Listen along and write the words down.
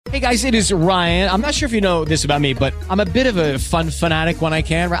Hey guys, it is Ryan. I'm not sure if you know this about me, but I'm a bit of a fun fanatic when I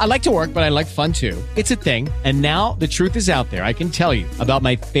can. I like to work, but I like fun too. It's a thing. And now the truth is out there. I can tell you about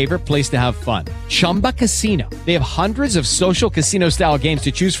my favorite place to have fun. Chumba Casino. They have hundreds of social casino style games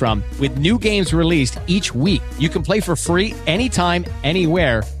to choose from with new games released each week. You can play for free anytime,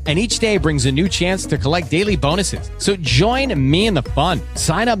 anywhere. And each day brings a new chance to collect daily bonuses. So join me in the fun.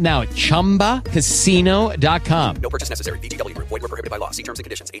 Sign up now at ChumbaCasino.com. No purchase necessary. VGW Group. Void where prohibited by law. See terms and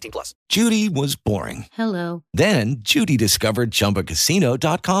conditions. 18+. Judy was boring. Hello. Then Judy discovered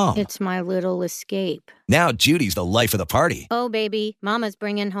ChumbaCasino.com. It's my little escape. Now Judy's the life of the party. Oh, baby, mama's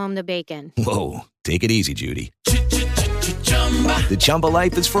bringing home the bacon. Whoa, take it easy, Judy. The Chumba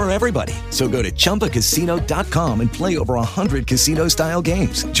life is for everybody. So go to ChumbaCasino.com and play over 100 casino-style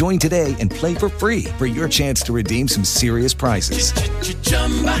games. Join today and play for free for your chance to redeem some serious prizes.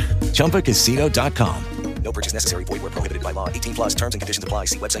 ChumbaCasino.com. No purchase necessary. Void where prohibited by law. 18+. Terms and conditions apply.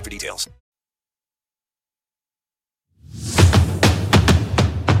 See website for details.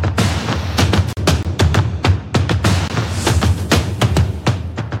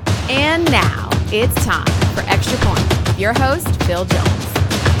 And now it's time for Extra Point. Your host, Phil Jones.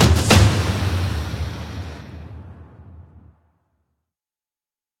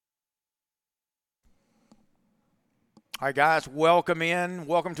 All right, guys, welcome in.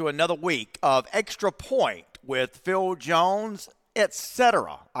 Welcome to another week of Extra Point with Phil Jones,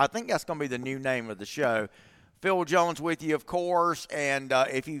 etc. I think that's going to be the new name of the show. Phil Jones with you, of course, and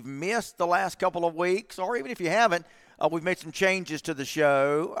if you've missed the last couple of weeks, or even if you haven't, we've made some changes to the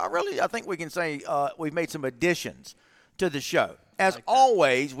show. I think we can say we've made some additions to the show. As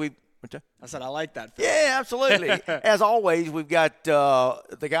always, I said I like that, Phil. Yeah, absolutely. As always, we've got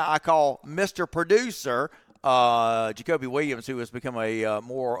the guy I call Mr. Producer, Jacoby Williams, who has become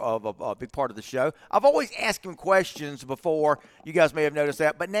more of a big part of the show. I've always asked him questions before. You guys may have noticed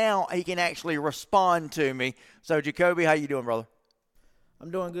that, but now he can actually respond to me. So, Jacoby, how you doing, brother?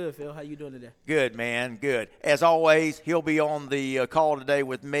 I'm doing good, Phil. How you doing today? Good, man. Good. As always, he'll be on the call today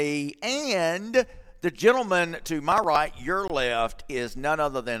with me. And the gentleman to my right, your left, is none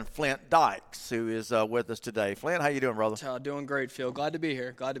other than Flint Dykes, who is with us today. Flint, how you doing, brother? Doing great, Phil. Glad to be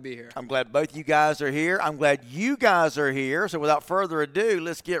here. I'm glad both you guys are here. I'm glad you guys are here. So without further ado,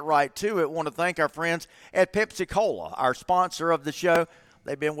 let's get right to it. I want to thank our friends at Pepsi Cola, our sponsor of the show.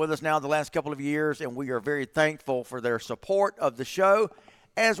 They've been with us now the last couple of years, and we are very thankful for their support of the show,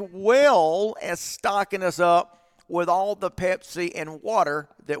 as well as stocking us up with all the Pepsi and water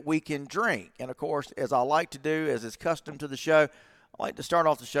that we can drink. And, of course, as I like to do, as is custom to the show, I like to start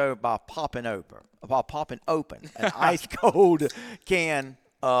off the show by popping open an ice-cold can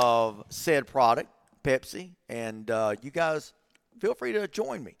of said product, Pepsi. And you guys feel free to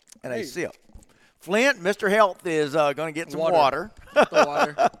join me in a sip. Flint, Mr. Health, is going to get some water. The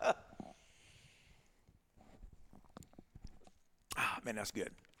water. Man, that's good.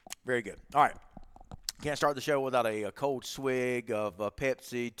 Very good. All right. Can't start the show without a cold swig of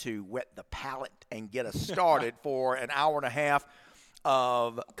Pepsi to wet the palate and get us started for an hour and a half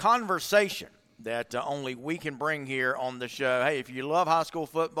of conversation that only we can bring here on the show. Hey, if you love high school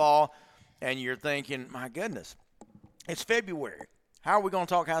football and you're thinking, my goodness, it's February. How are we going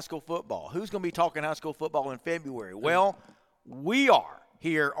to talk high school football? Who's going to be talking high school football in February? Well, we are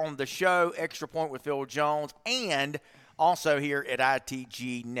here on the show, Extra Point with Phil Jones, and also here at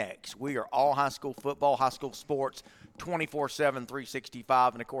ITG Next. We are all high school football, high school sports, 24/7,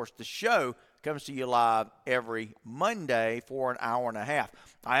 365. And, of course, the show comes to you live every Monday for an hour and a half.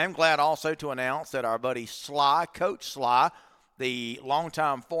 I am glad also to announce that our buddy Sly, Coach Sly, the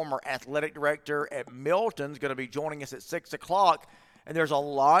longtime former athletic director at Milton, is going to be joining us at 6 o'clock. And there's a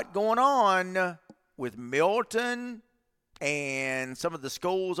lot going on with Milton and some of the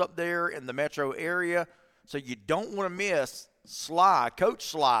schools up there in the metro area. So you don't want to miss Sly, Coach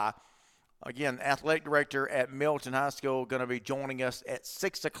Sly, again, athletic director at Milton High School, going to be joining us at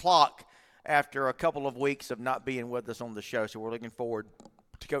 6 o'clock after a couple of weeks of not being with us on the show. So we're looking forward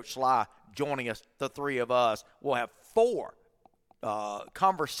to Coach Sly joining us, the three of us. We'll have four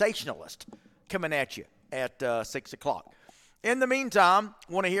conversationalists coming at you at 6 o'clock. In the meantime,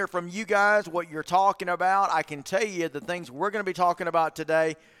 want to hear from you guys what you're talking about. I can tell you the things we're going to be talking about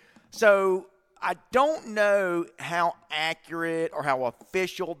today. So I don't know how accurate or how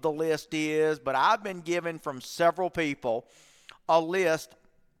official the list is, but I've been given from several people a list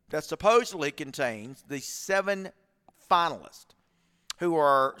that supposedly contains the 7 finalists who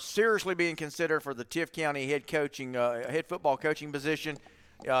are seriously being considered for the Tift County head football coaching position.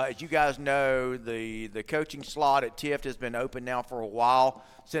 As you guys know, the coaching slot at Tift has been open now for a while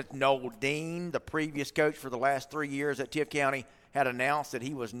since Noel Dean, the previous coach for the last 3 years at Tift County, had announced that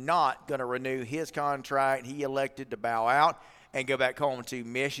he was not going to renew his contract. He elected to bow out and go back home to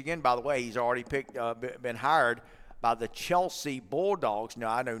Michigan. By the way, he's already been hired by the Chelsea Bulldogs. Now,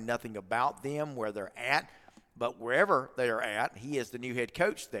 I know nothing about them, where they're at, but wherever they are at, he is the new head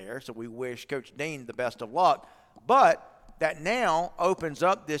coach there, so we wish Coach Dean the best of luck. But that now opens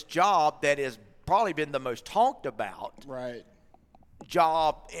up this job that has probably been the most talked about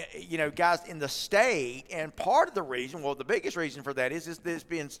job, guys, in the state. And part of the reason, the biggest reason for that is this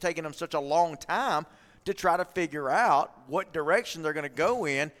being taking them such a long time to try to figure out what direction they're going to go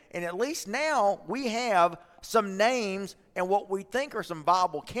in. And at least now we have some names and what we think are some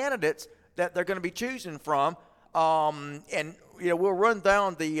viable candidates that they're going to be choosing from. And we'll run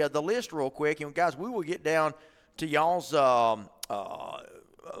down the list real quick. And, guys, we will get down to y'all's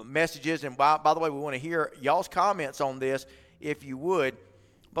messages. And, by the way, we want to hear y'all's comments on this, if you would.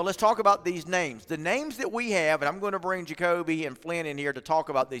 But let's talk about these names. The names that we have, and I'm going to bring Jacoby and Flynn in here to talk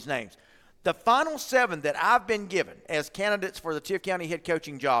about these names. The final 7 that I've been given as candidates for the Tift County head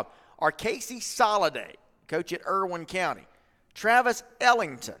coaching job are Casey Soliday, coach at Irwin County; Travis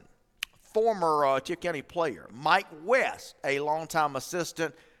Ellington, former Tift County player; Mike West, a longtime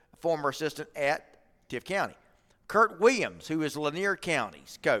former assistant at Tift County; Kurt Williams, who is Lanier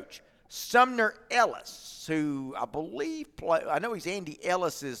County's coach; Sumner Ellis, who I believe I know he's Andy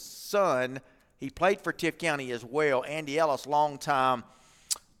Ellis's son. He played for Tift County as well. Andy Ellis, longtime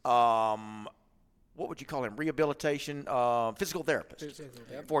what would you call him? Rehabilitation, physical therapist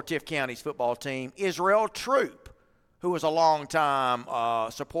for Tift County's football team. Israel Troop, who was a longtime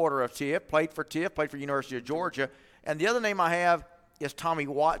supporter of Tift, played for University of Georgia. And the other name I have is Tommy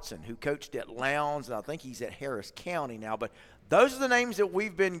Watson, who coached at Lowndes, and I think he's at Harris County now. But those are the names that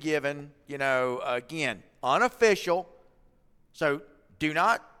we've been given, again, unofficial. So we're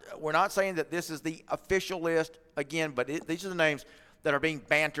not saying that this is the official list again, but these are the names that are being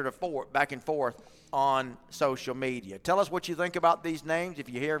bantered back and forth on social media. Tell us what you think about these names. If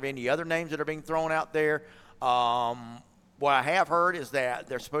you hear of any other names that are being thrown out there. What I have heard is that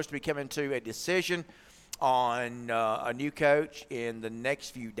they're supposed to be coming to a decision on a new coach in the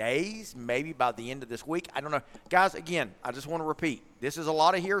next few days, maybe by the end of this week. I don't know. Guys, again, I just want to repeat, this is a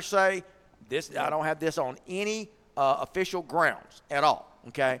lot of hearsay. I don't have this on any official grounds at all,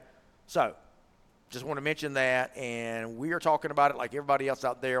 okay? So just want to mention that, and we are talking about it like everybody else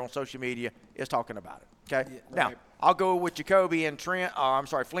out there on social media is talking about it, okay? Yeah, right. Now, I'll go with Jacoby and Flint,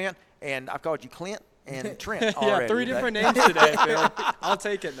 and I've called you Clint and Trent already. Yeah, 3 different names today, Phil. I'll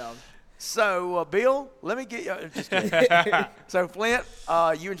take it now. So, Bill, let me get you just kidding. So, Flint,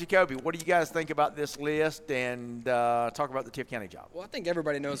 you and Jacoby, what do you guys think about this list, and talk about the Tift County job? Well, I think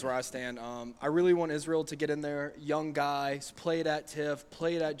everybody knows where I stand. I really want Israel to get in there. Young guy, played at Tift,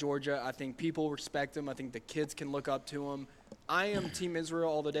 played at Georgia. I think people respect him. I think the kids can look up to him. I am Team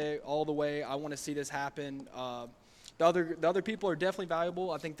Israel all the way. I want to see this happen. The other people are definitely valuable.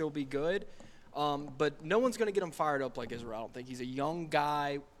 I think they'll be good. But no one's going to get him fired up like Israel. I don't think. He's a young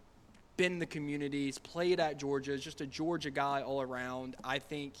guy, been in the communities, played at Georgia, just a Georgia guy all around. I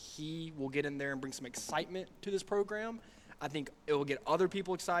think he will get in there and bring some excitement to this program. I think it will get other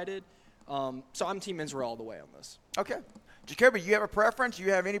people excited. So I'm Team Israel all the way on this. Okay. Jacoby, you have a preference?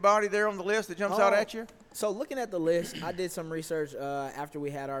 You have anybody there on the list that jumps out at you? So looking at the list, I did some research after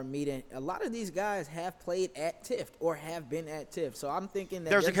we had our meeting. A lot of these guys have played at Tift or have been at Tift. So I'm thinking that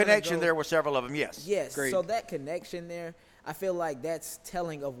there's a connection there with several of them, yes. Yes. Great. So that connection there, I feel like that's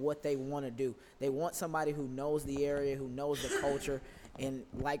telling of what they want to do. They want somebody who knows the area, who knows the culture. And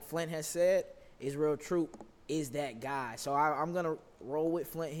like Flint has said, Israel Troop is that guy. So I'm going to roll with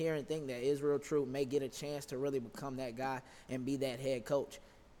Flint here and think that Israel Troop may get a chance to really become that guy and be that head coach.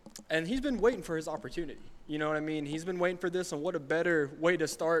 And he's been waiting for his opportunity. You know what I mean? He's been waiting for this, and what a better way to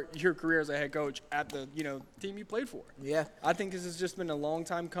start your career as a head coach at the team you played for. Yeah. I think this has just been a long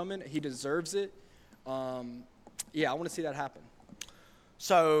time coming. He deserves it. Yeah, I want to see that happen.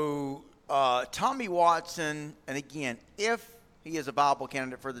 So Tommy Watson, and again, if he is a viable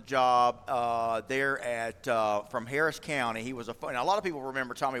candidate for the job there at from Harris County, he was and a lot of people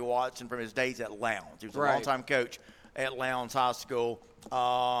remember Tommy Watson from his days at Lowndes. He was a longtime coach at Lowndes High School.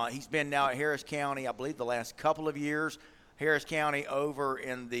 He's been now at Harris County, I believe, the last couple of years. Harris County over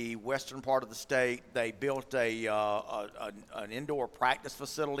in the western part of the state, they built an indoor practice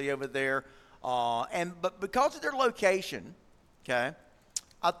facility over there. But because of their location, okay,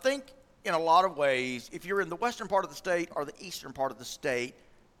 I think in a lot of ways, if you're in the western part of the state or the eastern part of the state,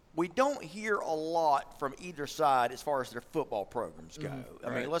 we don't hear a lot from either side as far as their football programs go. I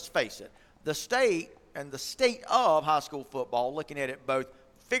mean, let's face it. The state and the state of high school football, looking at it both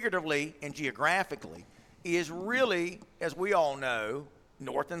figuratively and geographically, is really, as we all know,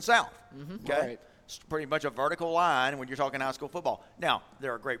 north and south. Okay? Right. It's pretty much a vertical line when you're talking high school football. Now,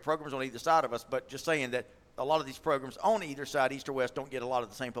 there are great programs on either side of us, but just saying that a lot of these programs on either side, east or west, don't get a lot of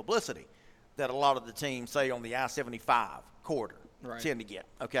the same publicity that a lot of the teams, say, on the I-75 corridor tend to get.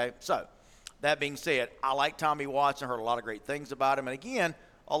 Okay? So, that being said, I like Tommy Watson, heard a lot of great things about him. And, again,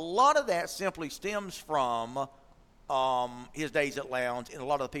 a lot of that simply stems from his days at Lowndes and a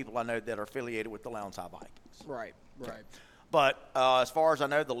lot of the people I know that are affiliated with the Lowndes High Vikings. Right. But as far as I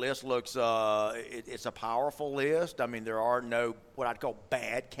know, the list looks it's a powerful list. I mean, there are no what I'd call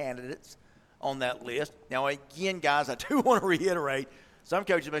bad candidates on that list. Now, again, guys, I do want to reiterate, some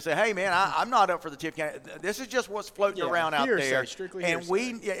coaches may say, hey, man, I'm not up for the Tift County. This is just what's floating around out there. Strictly and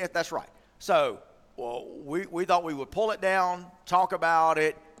hearsay. That's right. So we thought we would pull it down, talk about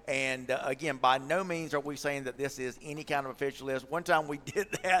it. And, again, by no means are we saying that this is any kind of official list. One time we did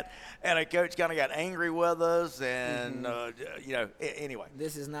that, and a coach kind of got angry with us. And, anyway.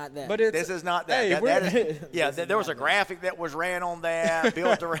 This is not that. But This is not that. Hey, there was a graphic that was ran on that,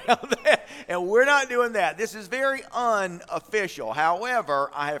 built around that. And we're not doing that. This is very unofficial.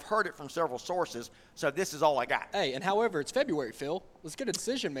 However, I have heard it from several sources, so this is all I got. Hey, and however, it's February, Phil. Let's get a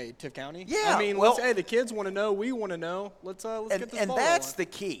decision made, Tift County. Yeah. I mean, the kids want to know. We want to know. Let's get this ball And that's rolling. the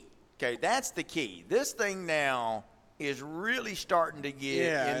key. Okay, that's the key. This thing now is really starting to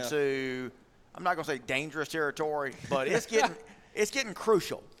get into, I'm not going to say dangerous territory, but it's getting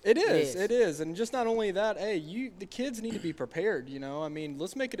crucial. It is. And just not only that, hey, the kids need to be prepared, I mean,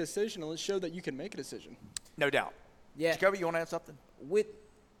 let's make a decision and let's show that you can make a decision. No doubt. Yeah. Jacoby, you want to add something? With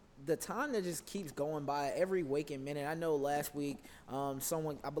the time that just keeps going by every waking minute. I know last week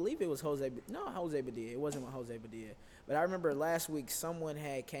someone, I believe it was Jose Badilla. It wasn't Jose Badilla. But I remember last week someone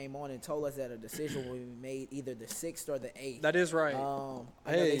had came on and told us that a decision will be made either the 6th or the 8th. That is right. I know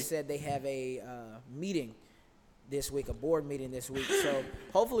they said they have a meeting this week, a board meeting this week. So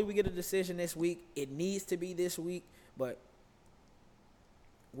hopefully we get a decision this week. It needs to be this week, but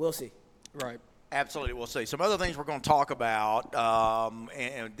we'll see. Right. Absolutely, we'll see. Some other things we're going to talk about,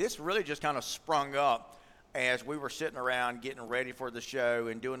 and this really just kind of sprung up as we were sitting around getting ready for the show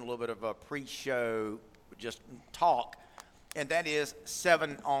and doing a little bit of a pre-show just talk, and that is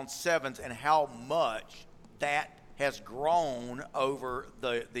 7-on-7s and how much that has grown over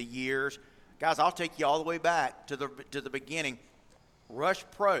the years. Guys, I'll take you all the way back to the beginning. Rush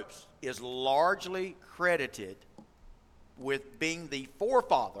Probst is largely credited with being the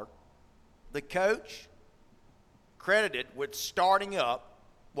forefather, the coach, credited with starting up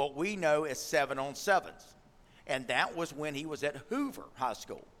what we know as 7-on-7s. And that was when he was at Hoover High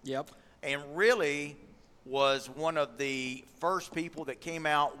School. Yep. And really was one of the first people that came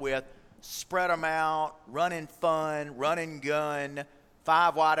out with spread them out, running fun, running gun,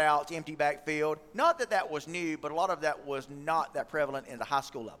 5 wideouts, empty backfield. Not that that was new, but a lot of that was not that prevalent in the high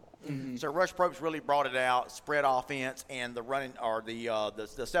school level. Mm-hmm. So Rush Probst really brought it out, spread offense, and the running or the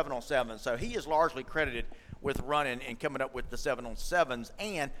 7-on-7. So he is largely credited with running and coming up with the 7-on-7s.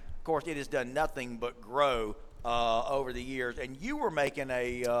 And, of course, it has done nothing but grow over the years. And you were making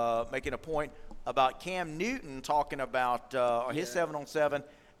a point about Cam Newton talking about his 7-on-7,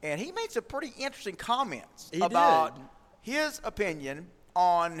 and he made some pretty interesting comments about his opinion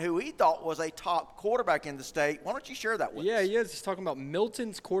on who he thought was a top quarterback in the state. Why don't you share that with us? Yeah, he is. He's talking about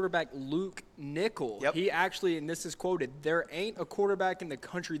Milton's quarterback, Luke Nickel. Yep. He actually, and this is quoted, there ain't a quarterback in the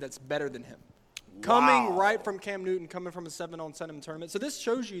country that's better than him. Wow. Coming right from Cam Newton, coming from a 7-on-7 tournament. So this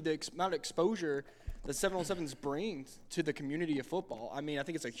shows you the amount of exposure that 7-on-7s brings to the community of football. I mean, I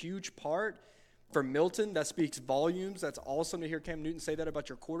think it's a huge part. For Milton, that speaks volumes. That's awesome to hear Cam Newton say that about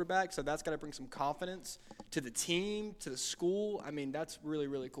your quarterback. So that's got to bring some confidence to the team, to the school. I mean, that's really,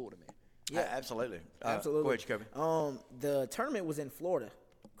 really cool to me. Yeah, absolutely. Absolutely. Go ahead, Jacoby. The tournament was in Florida,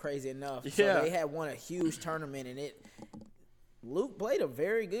 crazy enough. Yeah. So they had won a huge tournament, and Luke played a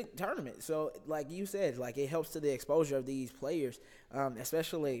very good tournament. So, like you said, like it helps to the exposure of these players,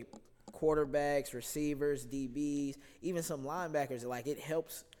 especially quarterbacks, receivers, DBs, even some linebackers. Like it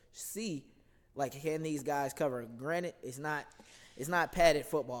helps see. Like, can these guys cover? Granted, it's not padded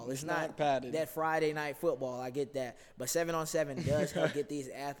football. It's not padded. That Friday night football. I get that. But 7-on-7 does help get these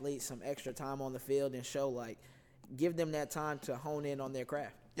athletes some extra time on the field and give them that time to hone in on their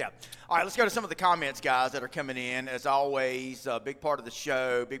craft. Yeah. All right, let's go to some of the comments, guys, that are coming in. As always, a big part of the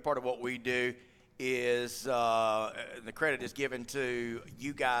show, big part of what we do is the credit is given to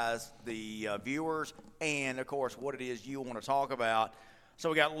you guys, the viewers, and, of course, what it is you want to talk about. So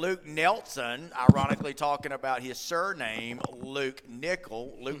we got Luke Nelson, ironically talking about his surname, Luke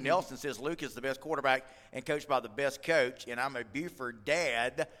Nickel. Luke Nelson says Luke is the best quarterback and coached by the best coach, and I'm a Buford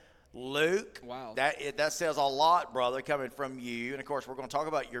dad. Luke, wow, that says a lot, brother, coming from you. And, of course, we're going to talk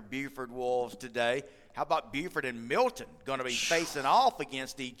about your Buford Wolves today. How about Buford and Milton going to be facing off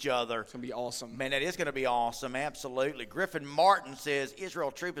against each other? It's going to be awesome. Man, that is going to be awesome, absolutely. Griffin Martin says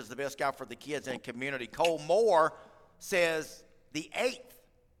Israel Troop is the best guy for the kids and community. Cole Moore says the 8th.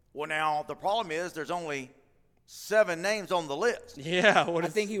 Well, now, the problem is there's only 7 names on the list. Yeah. I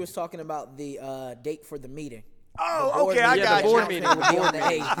think he was talking about the date for the meeting. Oh, okay, I got the you. board meeting.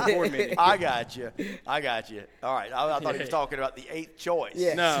 The board meeting. I got you. All right, I thought he was talking about the 8th choice.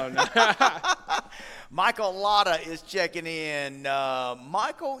 Yeah. No. Michael Lotta is checking in.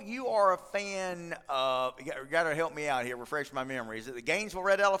 Michael, you are a fan of – you got to help me out here, refresh my memory. Is it the Gainesville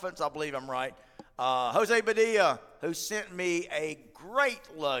Red Elephants? I believe I'm right. Jose Padilla, who sent me a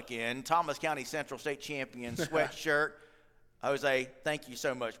great-looking Thomas County Central State Champion sweatshirt. Jose, thank you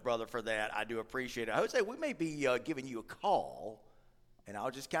so much, brother, for that. I do appreciate it. Jose, we may be giving you a call, and I'll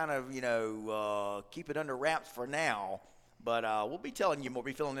just kind of, keep it under wraps for now. But we'll be telling you more,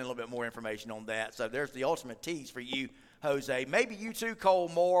 be filling in a little bit more information on that. So there's the ultimate tease for you, Jose. Maybe you too, Cole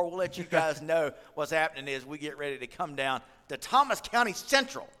Moore. We'll let you guys know what's happening as we get ready to come down to Thomas County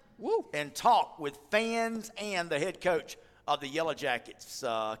Central and talk with fans and the head coach of the Yellow Jackets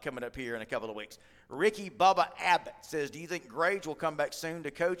coming up here in a couple of weeks. Ricky Bubba Abbott says, do you think Grage will come back soon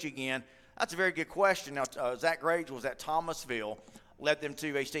to coach again? That's a very good question. Now, Zach Grage was at Thomasville, led them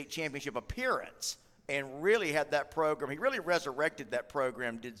to a state championship appearance, and really had that program. He really resurrected that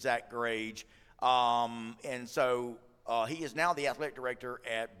program, did Zach Grage. And so he is now the athletic director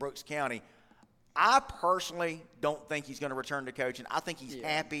at Brooks County. I personally don't think he's going to return to coaching. I think he's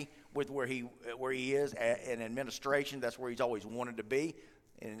happy with where he is in administration. That's where he's always wanted to be.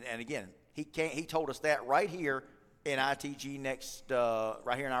 And again, he told us that right here in ITG next,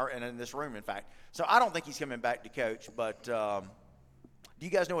 right here in this room, in fact. So I don't think he's coming back to coach. But do you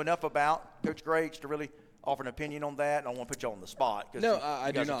guys know enough about Coach Grage to really offer an opinion on that? I don't want to put you on the spot. No,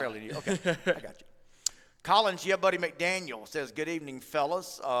 I do not. Fairly new. Okay, I got you. Collins, yeah, buddy McDaniel says, good evening,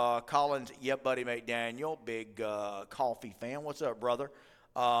 fellas. Collins, yeah, buddy McDaniel, big coffee fan. What's up, brother?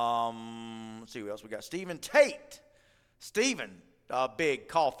 Let's see what else we got. Stephen Tate. Stephen, big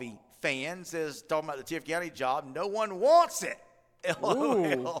coffee fan, says, talking about the Tift County job, no one wants it.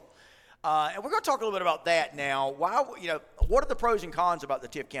 LOL. And we're going to talk a little bit about that now. Why, what are the pros and cons about the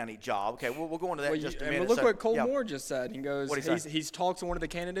Tift County job? Okay, we'll go into that in just a minute. But look what Cole Moore just said. He goes, he's talked to one of the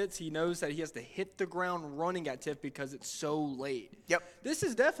candidates. He knows that he has to hit the ground running at Tift because it's so late. Yep. This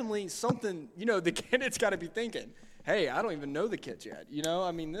is definitely something, the candidate's got to be thinking, hey, I don't even know the kids yet.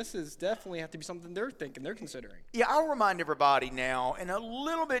 This is definitely have to be something they're thinking, they're considering. Yeah, I'll remind everybody now, in a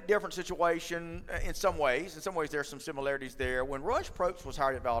little bit different situation in some ways. In some ways, there's some similarities there. When Rush Probst was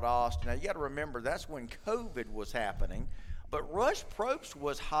hired at Valdosta, now you got to remember that's when COVID was happening. But Rush Probst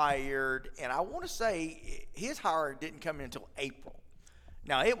was hired, and I want to say his hire didn't come in until April.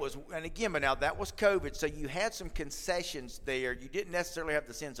 Now, but now that was COVID, so you had some concessions there. You didn't necessarily have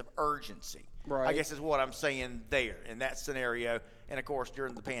the sense of urgency. Right. I guess is what I'm saying there in that scenario, and, of course,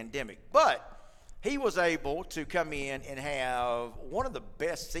 during the pandemic. But he was able to come in and have one of the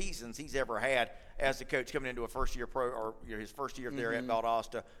best seasons he's ever had as a coach coming into a first-year his first year there at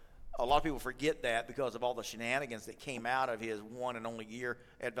Valdosta. A lot of people forget that because of all the shenanigans that came out of his one and only year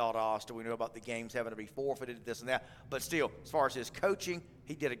at Valdosta. We know about the games having to be forfeited, this and that. But still, as far as his coaching,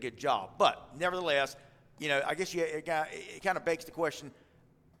 he did a good job. But nevertheless, I guess it kind of begs the question,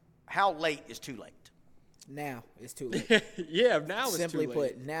 how late is too late? Now it's too late. Yeah, now it's Simply too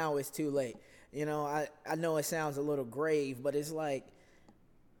late. put, now it's too late. I know it sounds a little grave, but it's like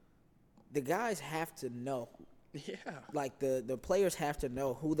the guys have to know. Yeah. Like the players have to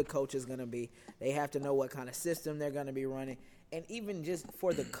know who the coach is going to be. They have to know what kind of system they're going to be running. And even just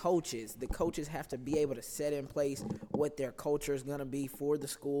for the coaches have to be able to set in place what their culture is going to be for the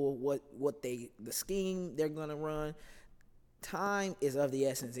school, the scheme they're going to run. Time is of the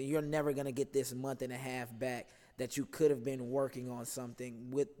essence, and you're never going to get this month and a half back that you could have been working on something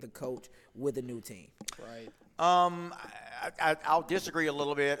with the coach, with a new team. Right. I'll disagree a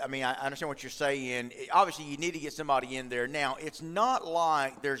little bit. I mean, I understand what you're saying. Obviously, you need to get somebody in there. Now, it's not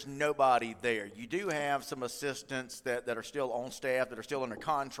like there's nobody there. You do have some assistants that are still on staff, that are still under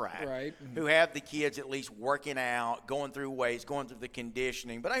contract, right, who have the kids at least working out, going through weights, going through the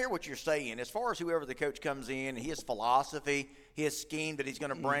conditioning. But I hear what you're saying. As far as whoever the coach comes in, his philosophy, his scheme that he's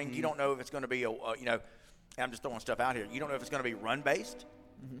going to bring, you don't know if it's going to be I'm just throwing stuff out here. You don't know if it's going to be run-based.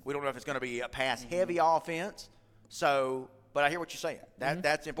 We don't know if it's going to be a pass-heavy offense. So, but I hear what you're saying.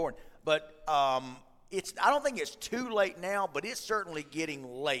 That's important. But I don't think it's too late now, but it's certainly getting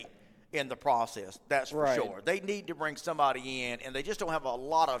late in the process. That's for Right. sure. They need to bring somebody in, and they just don't have a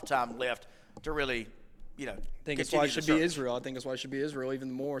lot of time left to really, I think it's why it should be Israel. I think it's why it should be Israel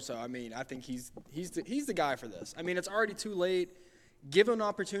even more. So, I mean, I think he's the guy for this. I mean, it's already too late. Give him an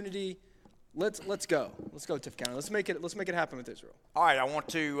opportunity. Let's go. Let's go, Tift County. Let's make it happen with Israel. All right, I want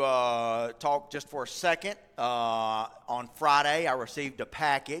to talk just for a second. On Friday, I received a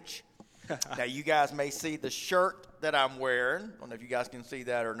package. Now, you guys may see the shirt that I'm wearing. I don't know if you guys can see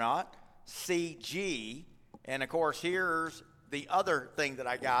that or not. CG. And, of course, here's the other thing that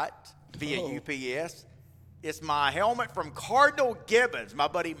I got via UPS. It's my helmet from Cardinal Gibbons. My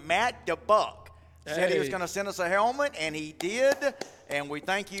buddy Matt DeBuck said he was going to send us a helmet, and he did. And we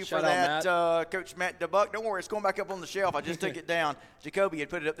thank you for that, Coach Matt DeBuck. Don't worry, it's going back up on the shelf. I just took it down. Jacoby had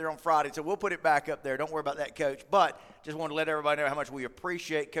put it up there on Friday, so we'll put it back up there. Don't worry about that, Coach. But just wanted to let everybody know how much we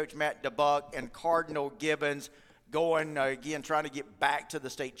appreciate Coach Matt DeBuck and Cardinal Gibbons going, again, trying to get back to the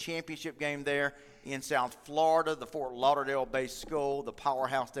state championship game there in South Florida, the Fort Lauderdale-based school, the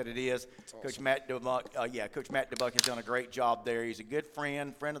powerhouse that it is. Awesome. Coach Matt DeBuck, Coach Matt DeBuck has done a great job there. He's a good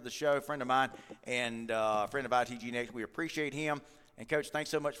friend of the show, friend of mine, and friend of ITG Next. We appreciate him. And, Coach, thanks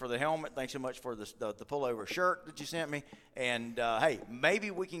so much for the helmet. Thanks so much for the pullover shirt that you sent me. And, hey,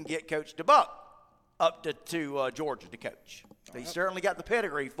 maybe we can get Coach DeBuck up to Georgia to coach. He certainly got the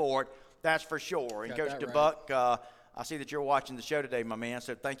pedigree for it, that's for sure. And, Coach DeBuck, I see that you're watching the show today, my man,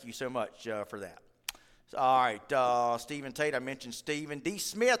 so thank you so much for that. All right, Stephen Tate, I mentioned Stephen. D.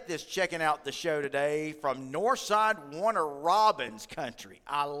 Smith is checking out the show today from Northside Warner Robins country.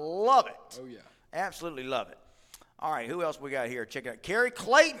 I love it. Oh, yeah. Absolutely love it. All right, who else we got here? Check it out. Kerry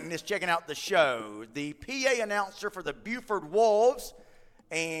Clayton is checking out the show, the PA announcer for the Buford Wolves,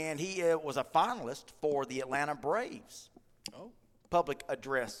 and he was a finalist for the Atlanta Braves. Oh. Public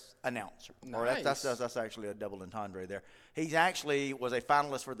address announcer. Nice. Or that's actually a double entendre there. He actually was a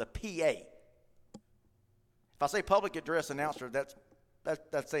finalist for the PA. If I say public address announcer, that's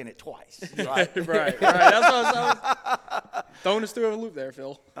saying it twice. Right? right. That's what I was throwing us through a loop there,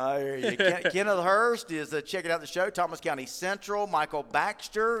 Phil. I hear you. Kenneth Hurst is checking out the show. Thomas County Central. Michael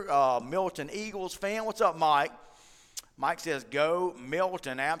Baxter, Milton Eagles fan. What's up, Mike? Mike says, go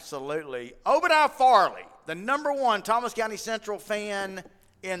Milton, absolutely. Obadiah Farley, the number one Thomas County Central fan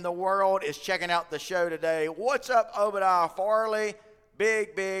in the world, is checking out the show today. What's up, Obadiah Farley?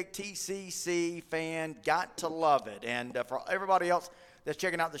 Big TCC fan. Got to love it. And for everybody else that's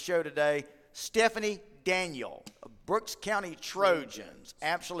checking out the show today, Stephanie Daniel, Brooks County Trojans.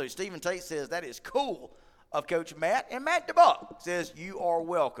 Absolutely. Stephen Tate says that is cool of Coach Matt. And Matt DeBuck says you are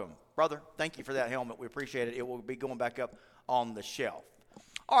welcome. Brother, thank you for that helmet. We appreciate it. It will be going back up on the shelf.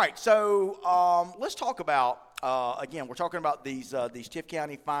 All right, so let's talk about, again, we're talking about these Tift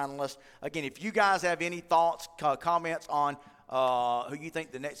County finalists. Again, if you guys have any thoughts, comments on who you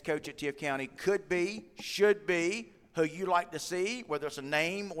think the next coach at Tift County could be, should be, who you like to see, whether it's a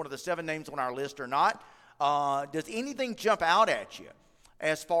name, one of the 7 names on our list or not, does anything jump out at you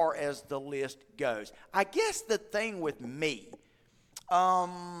as far as the list goes? I guess the thing with me,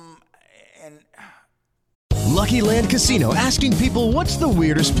 Lucky Land Casino, asking people, what's the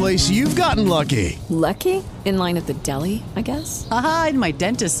weirdest place you've gotten lucky? Lucky? In line at the deli, I guess? Aha, in my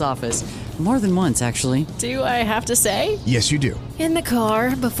dentist's office. More than once, actually. Do I have to say? Yes, you do. In the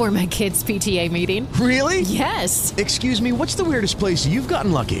car before my kids' PTA meeting. Really? Yes. Excuse me, what's the weirdest place you've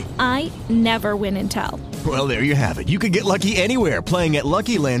gotten lucky? I never win and tell. Well, there you have it. You can get lucky anywhere, playing at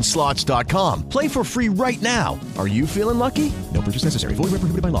LuckyLandSlots.com. Play for free right now. Are you feeling lucky? No purchase necessary. Void where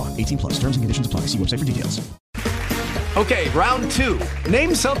prohibited by law. 18+. Terms and conditions apply. See website for details. Okay, round 2.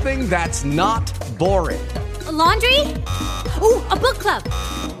 Name something that's not boring. A laundry? Ooh, a book club.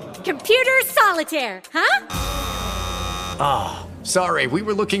 Computer solitaire, huh? Ah, oh, sorry. We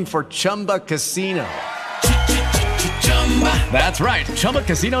were looking for Chumba Casino. That's right.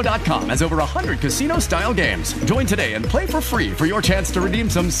 ChumbaCasino.com has over 100 casino-style games. Join today and play for free for your chance to redeem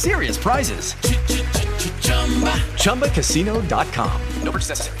some serious prizes. ChumbaCasino.com. No purchase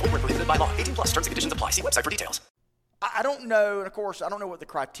necessary. Void where prohibited by law. 18+. Terms and conditions apply. See website for details. I don't know, and of course, I don't know what the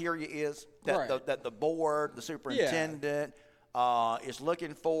criteria is that the board, the superintendent is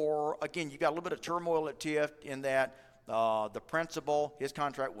looking for. Again, you got a little bit of turmoil at Tift in that the principal, his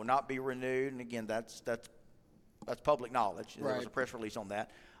contract will not be renewed, and again, that's public knowledge. There was a press release on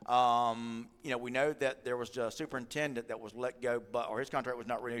that. We know that there was a superintendent that was let go, or his contract was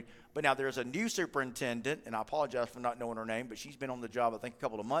not renewed. But now there's a new superintendent, and I apologize for not knowing her name, but she's been on the job, I think, a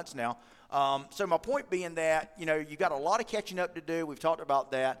couple of months now. So my point being that, you got a lot of catching up to do. We've talked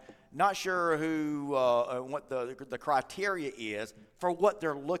about that. Not sure what the criteria is for what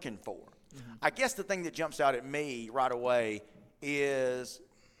they're looking for. Mm-hmm. I guess the thing that jumps out at me right away is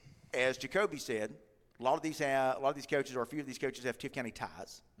as Jacoby said, a lot of these coaches, or a few of these coaches, have Tift County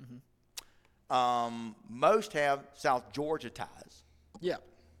ties. Most have South Georgia ties. Yeah.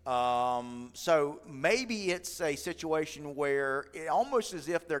 So maybe it's a situation where it almost as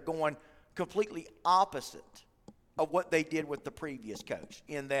if they're going completely opposite of what they did with the previous coach,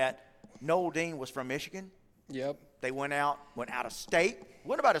 in that Noel Dean was from Michigan. Yep. They went out of state.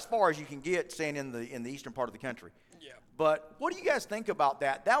 Went about as far as you can get, staying in the eastern part of the country. Yeah. But what do you guys think about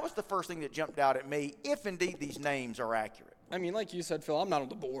that? That was the first thing that jumped out at me, if indeed these names are accurate. I mean, like you said, Phil, I'm not on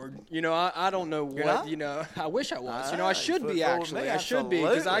the board. I don't know You're not? I wish I was. I should be, actually. I should be,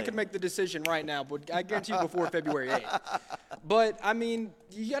 because I could make the decision right now, but I guarantee you before February 8th. But, I mean,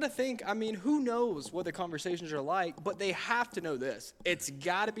 you got to think, who knows what the conversations are like, but they have to know this. It's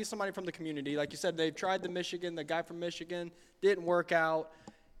got to be somebody from the community. Like you said, they've tried the guy from Michigan, didn't work out.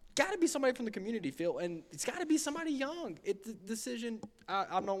 Got to be somebody from the community, Phil, and it's got to be somebody young. The decision,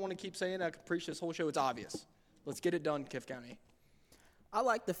 I don't want to keep saying it. I could preach this whole show. It's obvious. Let's get it done, Tift County. I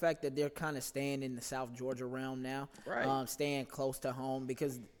like the fact that they're kind of staying in the South Georgia realm now, right? Staying close to home,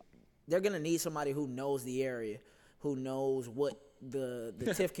 because they're going to need somebody who knows the area, who knows what the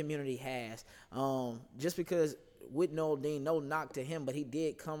Tift community has. Just because with Noel Dean, no knock to him, but he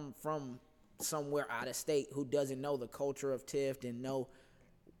did come from somewhere out of state, who doesn't know the culture of Tift and know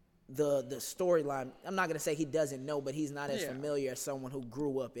the storyline. I'm not going to say he doesn't know, but he's not as familiar as someone who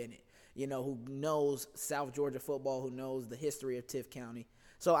grew up in it. Who knows South Georgia football, who knows the history of Tift County.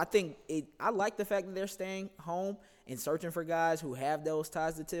 So I think I like the fact that they're staying home and searching for guys who have those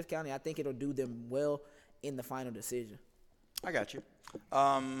ties to Tift County. I think it'll do them well in the final decision. I got you.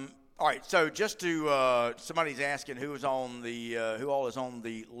 All right, so just to somebody's asking who all is on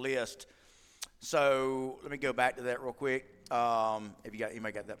the list. So let me go back to that real quick. Have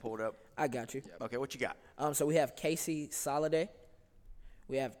anybody got that pulled up? I got you. Okay, what you got? So we have Casey Soliday.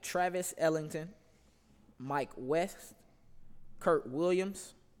 We have Travis Ellington, Mike West, Kurt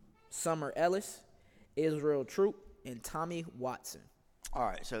Williams, Summer Ellis, Israel Troop, and Tommy Watson. All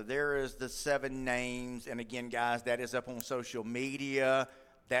right, so there is the 7 names. And again, guys, that is up on social media.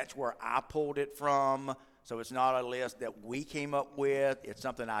 That's where I pulled it from. So it's not a list that we came up with. It's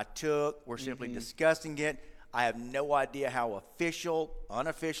something I took. We're simply discussing it. I have no idea how official,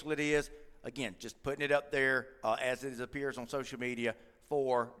 unofficial it is. Again, just putting it up there as it appears on social media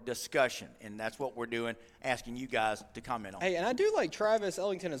for discussion, and that's what we're doing, asking you guys to comment on. Hey, and I do like Travis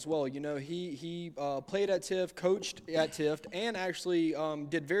Ellington as well. He played at Tift, coached at Tift, and actually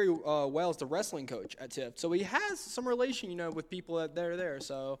did very well as the wrestling coach at Tift. So he has some relation, with people that are there.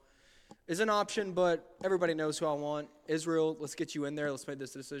 So it's an option, but everybody knows who I want. Israel, let's get you in there. Let's make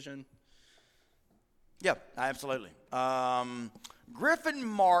this decision. Yeah, absolutely. Griffin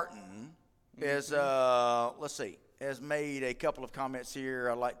Martin is, let's see, has made a couple of comments here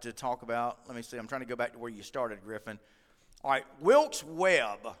I'd like to talk about. Let me see. I'm trying to go back to where you started, Griffin. All right, Wilkes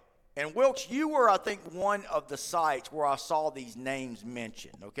Webb. And, Wilkes, you were, I think, one of the sites where I saw these names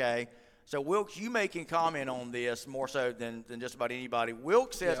mentioned, okay? So, Wilkes, you making comment on this more so than just about anybody.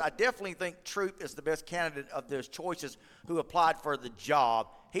 Wilkes says, I definitely think Troop is the best candidate of those choices who applied for the job.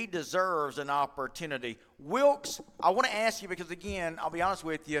 He deserves an opportunity. Wilkes, I want to ask you because, again, I'll be honest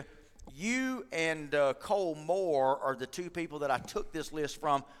with you, you and Cole Moore are the 2 people that I took this list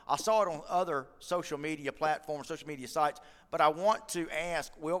from. I saw it on other social media platforms, social media sites, but I want to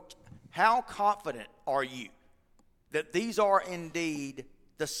ask, Wilkes, how confident are you that these are indeed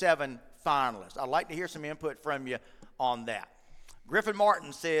the 7 finalists? I'd like to hear some input from you on that. Griffin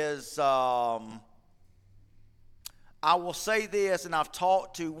Martin says, I will say this, and I've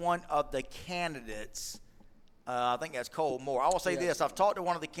talked to one of the candidates. I think that's Cole Moore. I will say this. I've talked to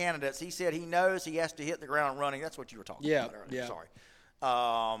one of the candidates. He said he knows he has to hit the ground running. That's what you were talking about earlier. Sorry.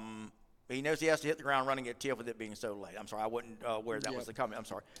 He knows he has to hit the ground running at Tift with it being so late. I'm sorry. I wasn't aware that was the comment. I'm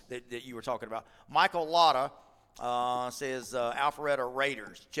sorry that you were talking about. Michael Lotta says Alpharetta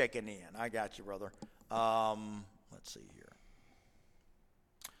Raiders checking in. I got you, brother. Let's see here.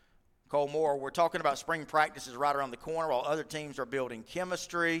 Cole Moore, we're talking about spring practices right around the corner while other teams are building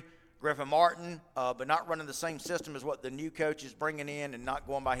chemistry. Griffin Martin, but not running the same system as what the new coach is bringing in and not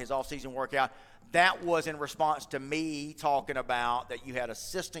going by his off-season workout. That was in response to me talking about that you had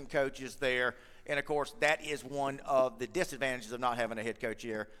assistant coaches there. And, of course, that is one of the disadvantages of not having a head coach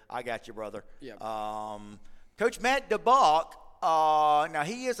here. I got you, brother. Yep. Coach Matt DeBuck, now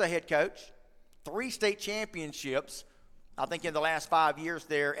he is a head coach, 3 state championships, I think in the last 5 years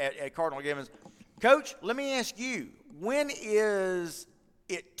there at Cardinal Gibbons. Coach, let me ask you, when is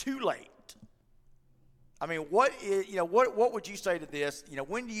it too late? I mean, what would you say to this?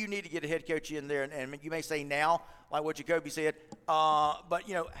 When do you need to get a head coach in there? And you may say now, like what Jacoby said. But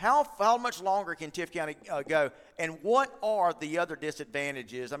how much longer can Tift County go? And what are the other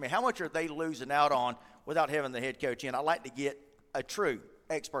disadvantages? I mean, how much are they losing out on without having the head coach in? I'd like to get a true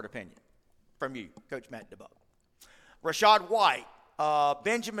expert opinion from you, Coach Matt DeBuck. Rashad White,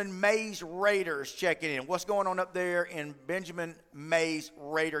 Benjamin Mays Raiders checking in. What's going on up there in Benjamin Mays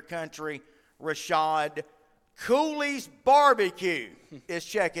Raider country? Rashad. Cooley's Barbecue is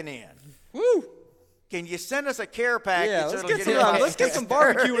checking in. Woo! Can you send us a care package? Yeah, let's get some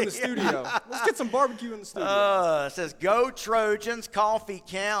barbecue in the studio. Let's get some barbecue in the studio. It says, go Trojans, Coffee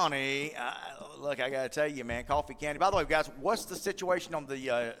County. Look, I got to tell you, man, Coffee County. By the way, guys, what's the situation on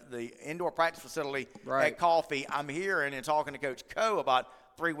the indoor practice facility at Coffee? I'm hearing and talking to Coach Coe about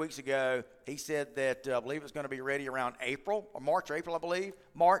 3 weeks ago. He said that I believe it's going to be ready around April or March or April, I believe.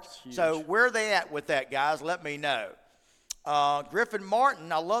 March. So where are they at with that, guys? Let me know. Griffin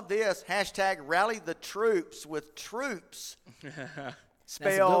Martin, I love this. Hashtag rally the troops with troops.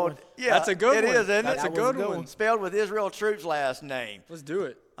 Spelled. That's a good one. It is, isn't it? That's a good one. Spelled with Israel Troops last name. Let's do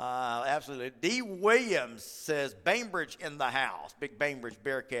it. Absolutely. D. Williams says, Bainbridge in the house. Big Bainbridge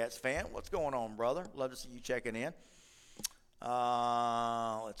Bearcats fan. What's going on, brother? Love to see you checking in.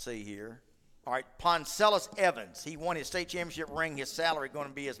 Let's see here. All right, Poncelis Evans. He won his state championship ring. His salary going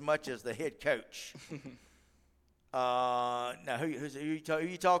to be as much as the head coach. Now, who are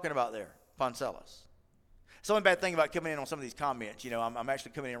you talking about there? Poncelis. It's the only bad thing about coming in on some of these comments. I'm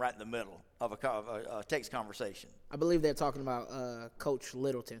actually coming in right in the middle of a text conversation. I believe they're talking about Coach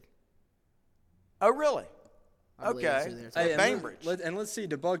Littleton. Oh, really? Okay. Hey, Bainbridge. And let's see,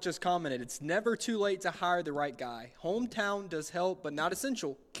 DeBug just commented, it's never too late to hire the right guy. Hometown does help, but not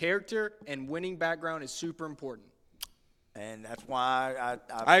essential. Character and winning background is super important. And that's why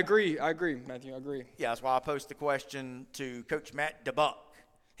I agree, Matthew, I agree. Yeah, that's why I posed the question to Coach Matt DeBuck.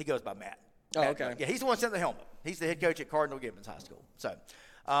 He goes by Matt. Oh, okay. Yeah, he's the one sent the helmet. He's the head coach at Cardinal Gibbons High School. So,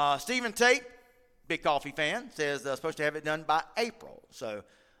 Stephen Tate, big coffee fan, says they're supposed to have it done by April. So,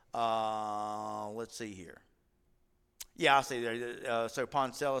 let's see here. Yeah, I see there. So,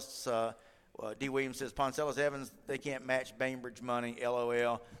 Poncelis, D. Williams says, Poncelis Evans, they can't match Bainbridge money,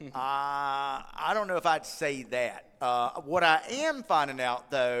 LOL. I don't know if I'd say that. What I am finding out,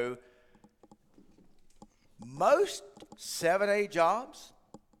 though, most 7A jobs,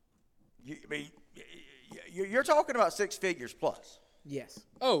 you're talking about six figures plus. Yes.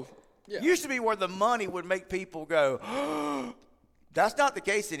 Oh, yeah. Used to be where the money would make people go, oh, that's not the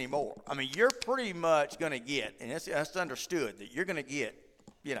case anymore. I mean, you're pretty much going to get, and that's understood, that you're going to get,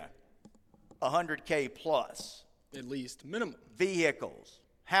 $100K plus. At least, minimum. Vehicles,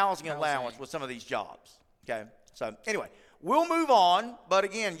 housing allowance with some of these jobs. Okay? So, anyway, we'll move on. But,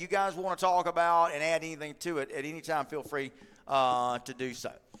 again, you guys want to talk about and add anything to it at any time, feel free to do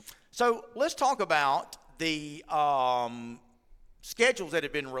so. So, let's talk about the schedules that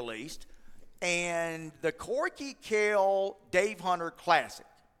have been released and the Corky Kell Dave Hunter Classic.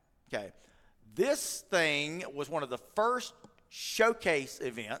 Okay. This thing was one of the first showcase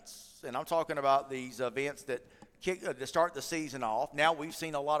events, and I'm talking about these events that start the season off. Now we've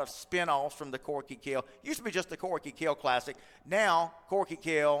seen a lot of spin-offs from the Corky Kell. Used to be just the Corky Kell Classic. Now Corky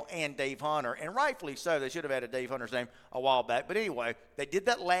Kell and Dave Hunter, and rightfully so. They should have added Dave Hunter's name a while back. But anyway, they did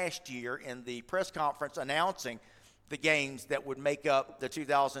that last year in the press conference announcing the games that would make up the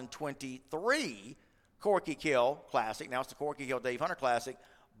 2023 Corky Kell Classic. Now it's the Corky Kell Dave Hunter Classic.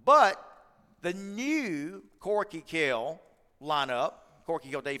 But the new Corky Kell lineup,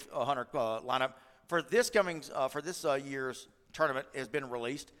 Corky Kell Dave Hunter lineup, for this year's tournament has been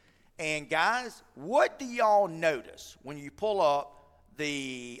released. And guys, what do y'all notice when you pull up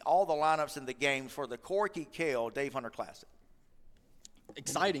all the lineups and the games for the Corky Kell Dave Hunter Classic?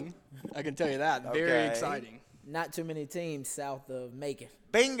 Exciting, I can tell you that. Very exciting. Not too many teams south of Macon.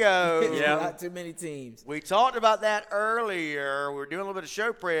 Bingo. Yeah. Not too many teams. We talked about that earlier. We were doing a little bit of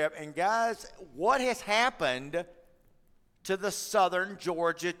show prep. And, guys, what has happened to the Southern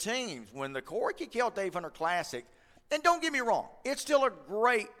Georgia teams when the Corky Kell Dave Hunter Classic, and don't get me wrong, it's still a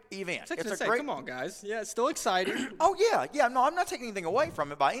great event. It's a great. Come on, guys. Yeah, it's still exciting. Oh, yeah. No, I'm not taking anything away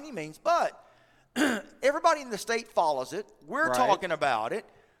from it by any means. But everybody in the state follows it. We're talking about it.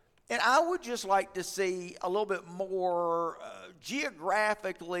 And I would just like to see a little bit more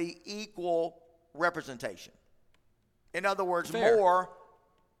geographically equal representation. In other words, more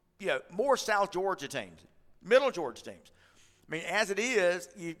South Georgia teams, Middle Georgia teams. I mean, as it is,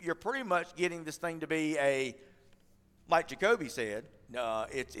 you're pretty much getting this thing to be like Jacoby said,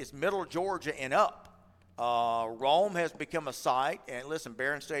 it's Middle Georgia and up. Rome has become a site, and listen,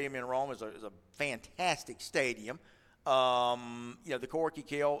 Barron Stadium in Rome is a fantastic stadium. The Corky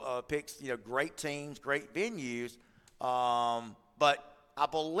Kell picks, great teams, great venues. But I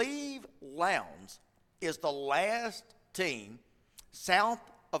believe Lowndes is the last team south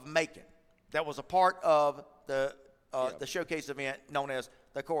of Macon that was a part of the showcase event known as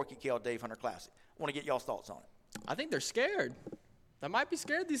the Corky Kell Dave Hunter Classic. I want to get y'all's thoughts on it. I think they're scared. They might be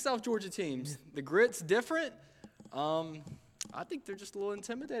scared, these South Georgia teams. The grit's different. I think they're just a little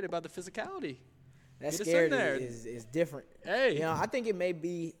intimidated by the physicality. That scared is different. Hey. I think it may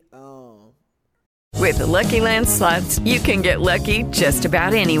be With the Lucky Land Slots, you can get lucky just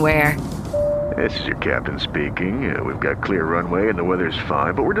about anywhere. This is your captain speaking. We've got clear runway and the weather's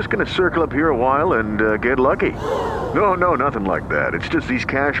fine, but we're just going to circle up here a while and get lucky. No, nothing like that. It's just these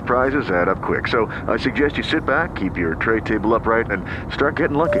cash prizes add up quick. So I suggest you sit back, keep your tray table upright, and start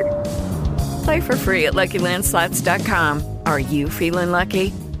getting lucky. Play for free at LuckyLandSlots.com. Are you feeling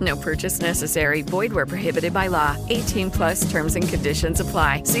lucky? No purchase necessary. Void where prohibited by law. 18+ terms and conditions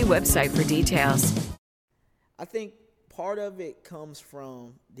apply. See website for details. I think part of it comes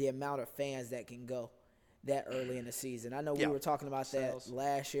from the amount of fans that can go that early in the season. I know we were talking about that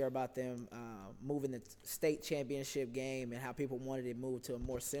last year about them moving the state championship game and how people wanted it moved to a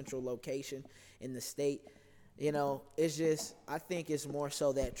more central location in the state. It's just, I think it's more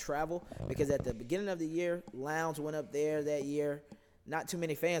so that travel, because at the beginning of the year, Lowndes went up there that year. Not too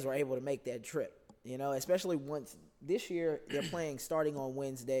many fans were able to make that trip, especially once this year they're playing starting on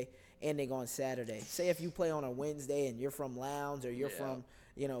Wednesday, ending on Saturday. Say if you play on a Wednesday and you're from Lowndes or you're from,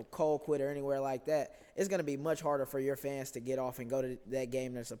 Colquitt or anywhere like that, it's going to be much harder for your fans to get off and go to that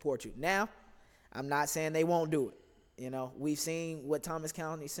game and support you. Now, I'm not saying they won't do it. We've seen what Thomas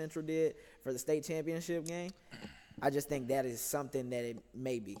County Central did for the state championship game. I just think that is something that it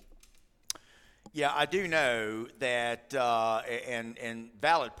may be. Yeah, I do know that, and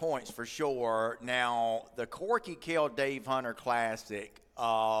valid points for sure. Now, the Corky Kell Dave Hunter Classic,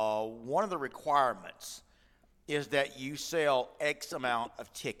 one of the requirements is that you sell X amount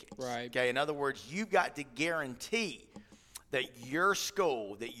of tickets. Right. Okay, in other words, you've got to guarantee that your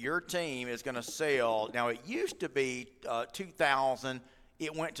school, that your team is going to sell. Now, it used to be 2,000.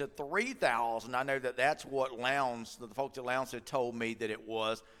 It went to 3,000. I know that's what Lowndes, the folks at Lowndes had told me that it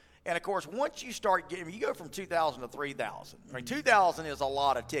was. And, of course, once you start getting – you go from 2,000 to 3,000. I mean, 2,000 is a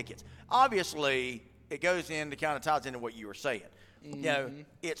lot of tickets. Obviously, it goes in to kind of ties into what you were saying. Mm-hmm.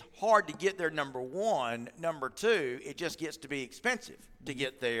 It's hard to get there, number one. Number two, it just gets to be expensive to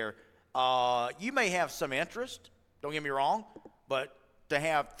get there. You may have some interest, don't get me wrong, but to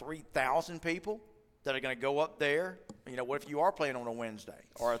have 3,000 people that are going to go up there, what if you are playing on a Wednesday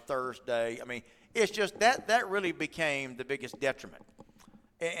or a Thursday? I mean, it's just that really became the biggest detriment.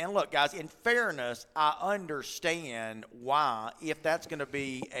 And look, guys, in fairness, I understand why, if that's going to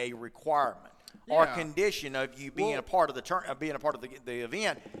be a requirement or a condition of you being a part of the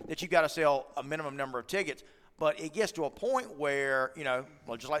event, that you got to sell a minimum number of tickets. But it gets to a point where,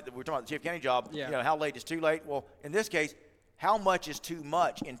 just like we were talking about the Tift County job, how late is too late? Well, in this case, how much is too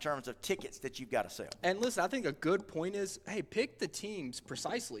much in terms of tickets that you've got to sell? And listen, I think a good point is, pick the teams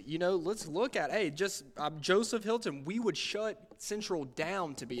precisely. Let's look at, Joseph Hilton, we would shut Central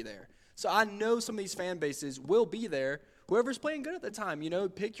down to be there. So I know some of these fan bases will be there. Whoever's playing good at the time,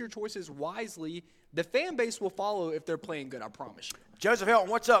 pick your choices wisely. The fan base will follow if they're playing good, I promise you. Joseph Hilton,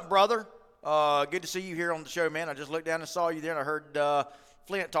 what's up, brother? Good to see you here on the show, man. I just looked down and saw you there, and I heard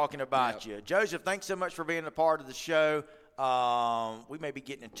Flint talking about you. Joseph, thanks so much for being a part of the show. We may be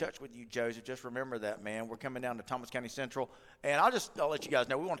getting in touch with you, Joseph. Just remember that, man. We're coming down to Thomas County Central. And I'll let you guys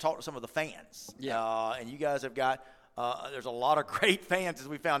know, we want to talk to some of the fans. Yeah. And you guys have got there's a lot of great fans, as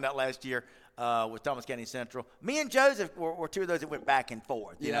we found out last year with Thomas County Central. Me and Joseph were two of those that went back and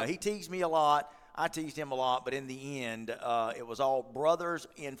forth. You know, he teased me a lot. I teased him a lot. But in the end, it was all brothers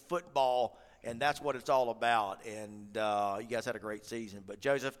in football, and that's what it's all about. And you guys had a great season. But,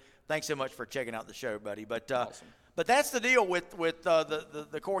 Joseph, thanks so much for checking out the show, buddy. But awesome. But that's the deal with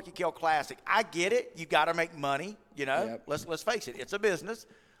the Corky Kell Classic. I get it. You got to make money. Let's face it. It's a business.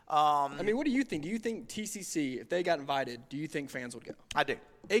 What do you think? Do you think TCC, if they got invited, do you think fans would go? I do.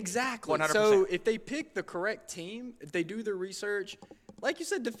 Exactly. 100%. So if they pick the correct team, if they do their research, like you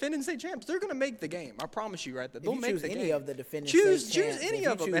said, defending state champs, they're going to make the game. I promise you, right? They'll make the game. Choose any of the defending choose state champs. Choose any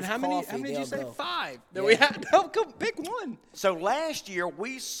of them. And how many did you say? Go. 5. That we had. No, come pick one. So last year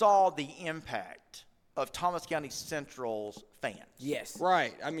we saw the impact of Thomas County Central's fans. Yes.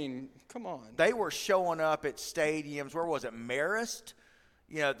 Right. Come on. They were showing up at stadiums. Where was it? Marist?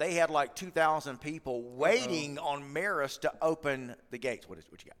 They had like 2,000 people waiting on Marist to open the gates. What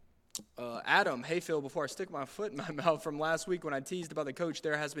you got? Adam, hey, Phil, before I stick my foot in my mouth from last week when I teased about the coach,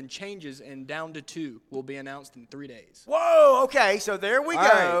 there has been changes and down to 2 will be announced in 3 days. Whoa, okay, so there we go.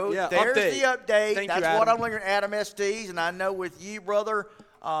 Right, yeah, There's update. the update. Thank That's you, what Adam. I'm looking at, Adam Estes, and I know with you, brother,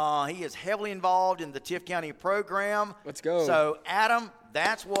 he is heavily involved in the Tift County program. Let's go. So, Adam,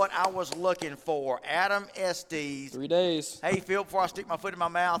 that's what I was looking for. Adam Estes. 3 days. Hey, Phil, before I stick my foot in my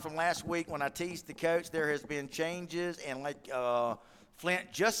mouth from last week when I teased the coach, there has been changes, and like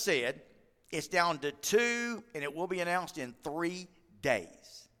Flint just said, it's down to 2, and it will be announced in 3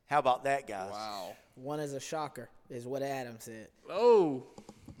 days. How about that, guys? Wow. One is a shocker, is what Adam said. Oh.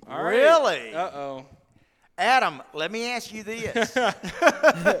 All right. Really? Uh-oh. Adam, let me ask you this.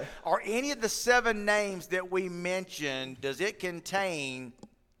 Are any of the 7 names that we mentioned, does it contain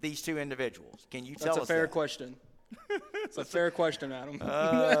these 2 individuals? Can you tell us That's a fair that? question. It's a fair question, Adam.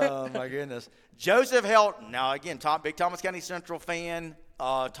 Oh, my goodness. Joseph Helton. Now, again, big Thomas County Central fan.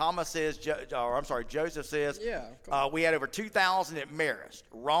 Joseph says, we had over 2,000 at Marist,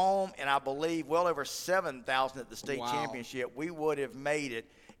 Rome, and I believe well over 7,000 at the state championship. We would have made it.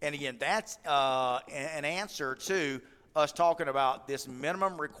 And again, that's an answer to us talking about this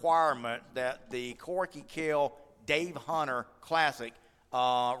minimum requirement that the Corky Kell Dave Hunter Classic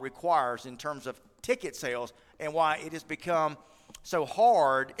requires in terms of ticket sales and why it has become so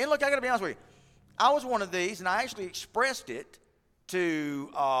hard. And look, I got to be honest with you. I was one of these, and I actually expressed it to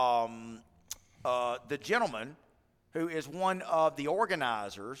the gentleman who is one of the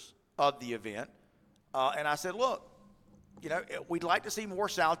organizers of the event. And I said, look, we'd like to see more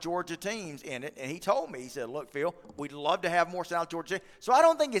South Georgia teams in it. And he told me, he said, look, Phil, we'd love to have more South Georgia teams. So I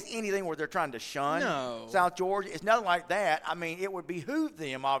don't think it's anything where they're trying to shun South Georgia. It's nothing like that. I mean, it would behoove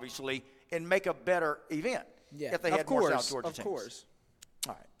them, obviously, and make a better event if they had more South Georgia teams. Of course.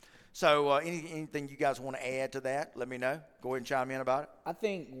 All right. So anything you guys want to add to that, let me know. Go ahead and chime in about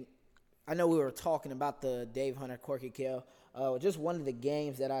it. I know we were talking about the Dave Hunter Corky Kell. Just one of the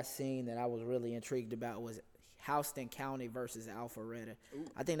games that I seen that I was really intrigued about was Houston County versus Alpharetta.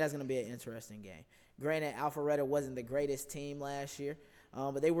 I think that's going to be an interesting game. Granted, Alpharetta wasn't the greatest team last year,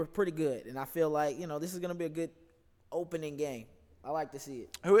 but they were pretty good. And I feel like, this is going to be a good opening game. I like to see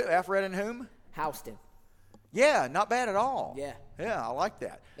it. Who, Alpharetta and whom? Houston. Yeah, not bad at all. Yeah. Yeah, I like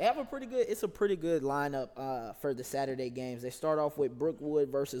that. They have a pretty good lineup for the Saturday games. They start off with Brookwood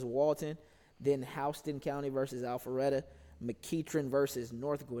versus Walton, then Houston County versus Alpharetta, McEachern versus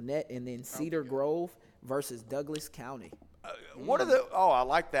North Gwinnett, and then Cedar Grove versus Douglas County. I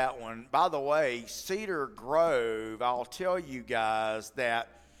like that one. By the way, Cedar Grove, I'll tell you guys that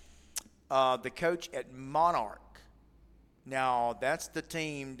the coach at Monarch, now that's the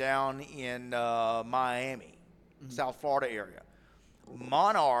team down in Miami, South Florida area.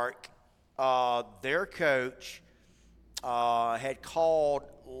 Monarch, their coach had called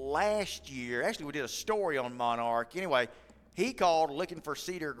last year. Actually, we did a story on Monarch. Anyway, he called looking for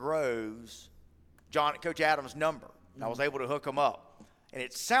Cedar Grove's Coach Adams' number. I was able to hook him up. And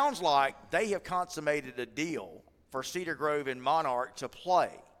it sounds like they have consummated a deal for Cedar Grove and Monarch to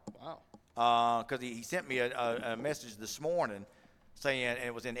play. Wow. Because he sent me a message this morning saying, and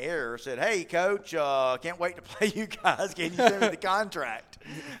it was in error, said, hey, Coach, can't wait to play you guys. Can you send me the contract?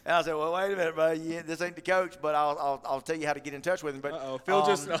 And I said, well, wait a minute, buddy. This ain't the coach, but I'll tell you how to get in touch with him. But Phil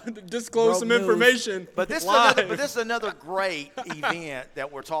just disclosed some information. But this is another great event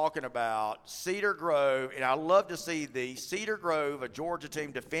that we're talking about. Cedar Grove, and I love to see the Cedar Grove, a Georgia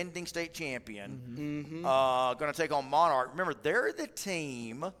team, defending state champion, going to take on Monarch. Remember, they're the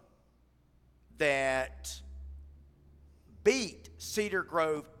team that beat Cedar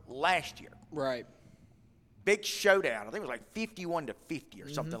Grove last year. Right. Big showdown. I think it was like 51-50 or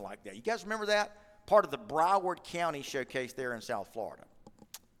something like that. You guys remember that? Part of the Broward County Showcase there in South Florida.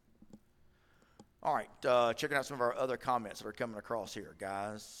 All right, checking out some of our other comments that are coming across here,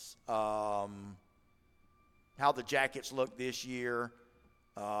 guys. How the Jackets look this year.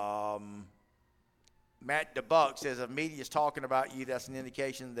 Matt DeBuck says, if media's talking about you, that's an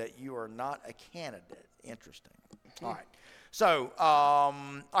indication that you are not a candidate. Interesting. All right. So,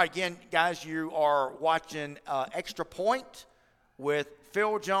 again, guys, you are watching Extra Point with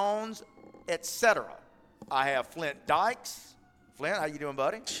Phil Jones, etc. I have Flint Dykes. Flint, how you doing,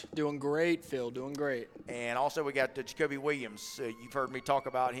 buddy? Doing great, Phil. Doing great. And also we got Jacoby Williams. You've heard me talk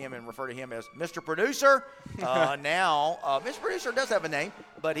about him and refer to him as Mr. Producer. Now, Mr. Producer does have a name,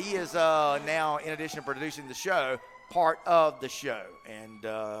 but he is now, in addition to producing the show, part of the show. And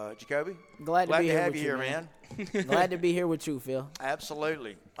Jacoby, glad to have you here, man. Glad to be here with you, Phil.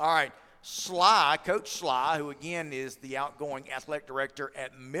 Absolutely. All right. Sly, Coach Sly, who again is the outgoing athletic director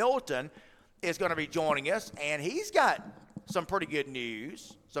at Milton, is going to be joining us, and he's got some pretty good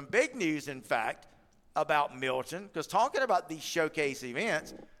news, some big news, in fact, about Milton, because talking about these showcase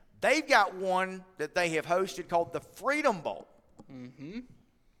events, they've got one that they have hosted called the Freedom Bowl.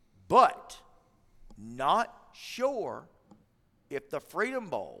 But not sure if the Freedom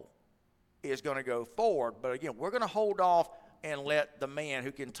Bowl is going to go forward. But, again, we're going to hold off and let the man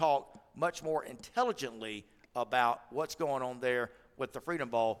who can talk much more intelligently about what's going on there with the Freedom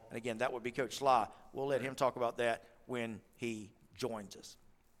Bowl. And, again, that would be Coach Sly. We'll let him talk about that when he joins us.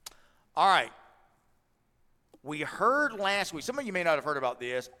 All right. We heard last week, some of you may not have heard about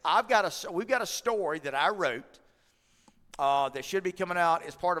this. We've got a story that I wrote that should be coming out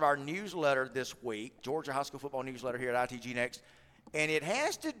as part of our newsletter this week, Georgia High School Football newsletter here at ITG Next. And it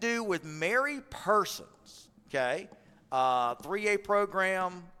has to do with Mary Persons, okay? 3A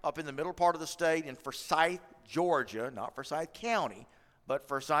program up in the middle part of the state in Forsyth, Georgia, not Forsyth County, but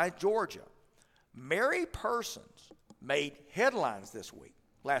Forsyth, Georgia. Mary Persons made headlines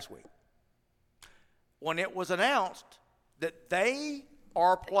last week, when it was announced that they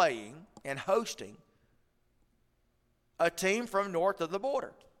are playing and hosting a team from north of the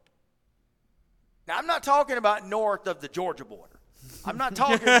border. Now, I'm not talking about north of the Georgia border. I'm not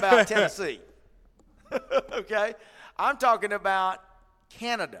talking about Tennessee. Okay? I'm talking about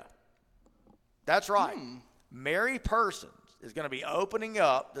Canada. That's right. Mary Persons is going to be opening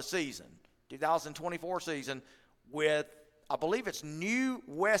up the season, 2024 season, with, I believe it's New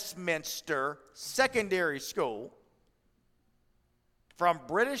Westminster Secondary School from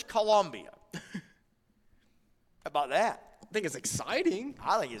British Columbia. How about that? I think it's exciting.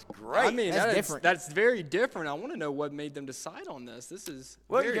 I think it's great. I mean, that's different. That's very different. I want to know what made them decide on this. This is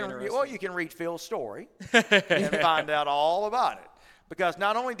very interesting. You can read Phil's story and find out all about it. Because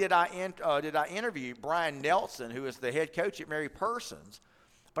not only did I interview Brian Nelson, who is the head coach at Mary Persons,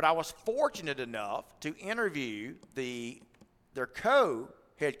 but I was fortunate enough to interview their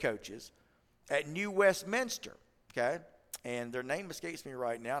co-head coaches at New Westminster, okay? And their name escapes me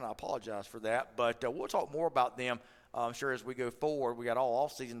right now, and I apologize for that. But we'll talk more about them, I'm sure, as we go forward. We got all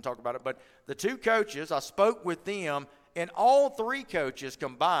offseason to talk about it. But the two coaches, I spoke with them, and all three coaches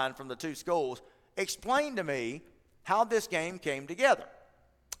combined from the two schools explained to me how this game came together.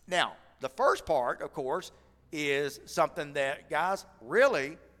 Now, the first part, of course, is something that, guys,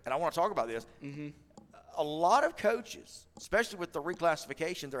 really, and I want to talk about this, a lot of coaches, especially with the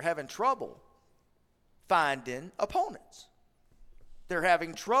reclassification, they're having trouble finding opponents. They're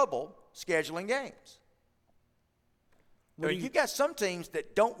having trouble scheduling games. You've got some teams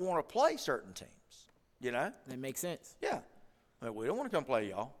that don't want to play certain teams, you know? That makes sense. Yeah. I mean, we don't want to come play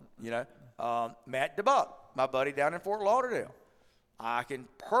y'all, you know? Matt DeBuck, my buddy down in Fort Lauderdale, I can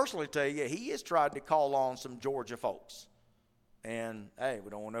personally tell you he has tried to call on some Georgia folks. And, hey, we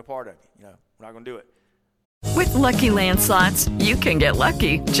don't want no part of it. You know, we're not going to do it. With Lucky Land Slots, you can get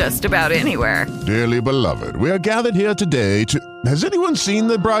lucky just about anywhere. Dearly beloved, we are gathered here today to... Has anyone seen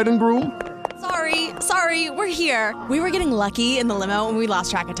the bride and groom? Sorry, we're here. We were getting lucky in the limo and we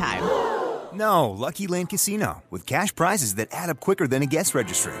lost track of time. No, Lucky Land Casino, with cash prizes that add up quicker than a guest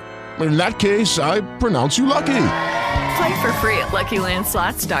registry. In that case, I pronounce you lucky. Play for free at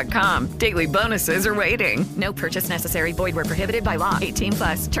LuckyLandSlots.com. Daily bonuses are waiting. No purchase necessary. Void where prohibited by law.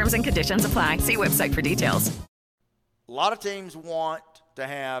 18+. Terms and conditions apply. See website for details. A lot of teams want to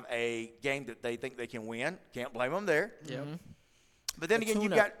have a game that they think they can win. Can't blame them there. Yep. But then again,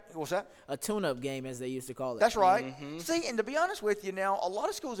 you've got – what's that? A tune-up game, as they used to call it. That's right. See, and to be honest with you now, a lot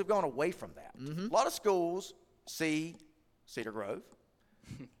of schools have gone away from that. A lot of schools see Cedar Grove.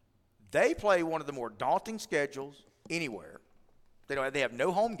 They play one of the more daunting schedules anywhere. They have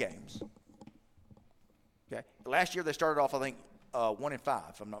no home games. Okay. Last year they started off, I think, 1-5.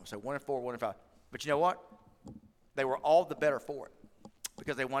 If I'm not mistaken, 1-4, 1-5. But you know what? They were all the better for it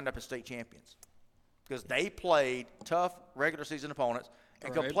because they wound up as state champions. Because they played tough regular season opponents,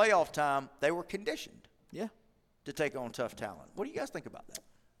 and come playoff time, they were conditioned. To take on tough talent. What do you guys think about that?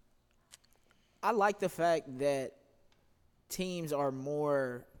 I like the fact that teams are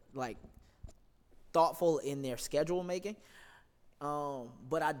more thoughtful in their schedule making,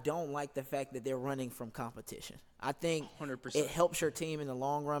 but I don't like the fact that they're running from competition. I think 100%. It helps your team in the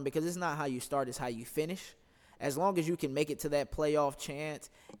long run because it's not how you start, it's how you finish. As long as you can make it to that playoff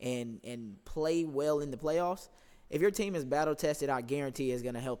chance and play well in the playoffs, if your team is battle tested, I guarantee it's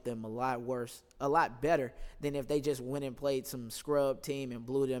going to help them a lot better than if they just went and played some scrub team and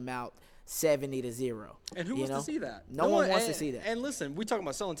blew them out 70-0. And who wants to see that? No one wants to see that. And listen, we talking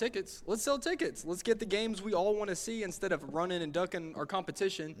about selling tickets. Let's sell tickets. Let's get the games we all want to see instead of running and ducking our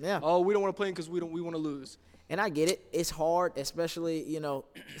competition. Yeah. Oh, we don't want to play because we want to lose. And I get it. It's hard, especially,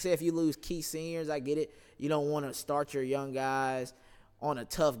 say if you lose key seniors, I get it. You don't want to start your young guys on a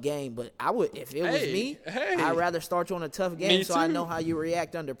tough game. But I would, if it was me, I'd rather start you on a tough game so I know how you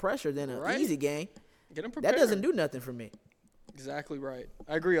react under pressure than an easy game. Get them prepared. That doesn't do nothing for me. Exactly right.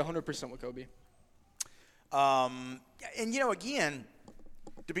 I agree 100% with Kobe. And, again,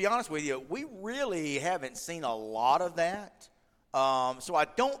 to be honest with you, we really haven't seen a lot of that. So I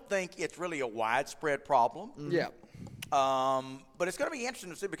don't think it's really a widespread problem. Yeah. But it's going to be interesting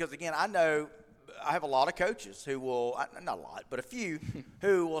to see because, again, I know I have a lot of coaches who will – not a lot, but a few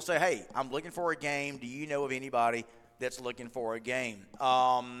who will say, hey, I'm looking for a game. Do you know of anybody that's looking for a game?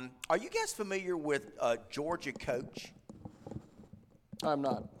 Are you guys familiar with Georgia Coach? I'm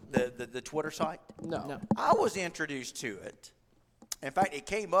not. The Twitter site? No. I was introduced to it. In fact, it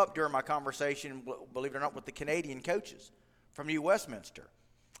came up during my conversation, believe it or not, with the Canadian coaches from New Westminster.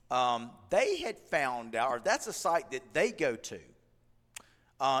 They had found out, or that's a site that they go to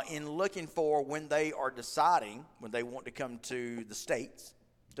in looking for when they are deciding, when they want to come to the States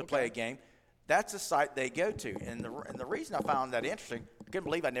to play a game. That's a site they go to. And the reason I found that interesting, I couldn't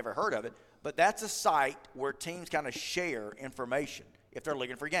believe I never heard of it, but that's a site where teams kind of share information if they're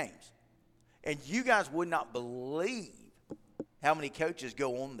looking for games. And you guys would not believe how many coaches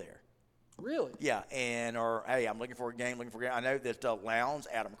go on there. Really? Yeah, hey, I'm looking for a game, I know that Lowndes,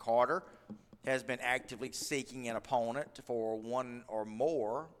 Adam Carter, has been actively seeking an opponent for one or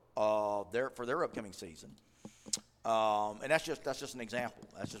more for their upcoming season. And that's just an example.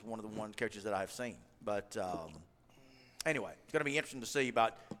 That's just one of the coaches that I've seen. But anyway, it's going to be interesting to see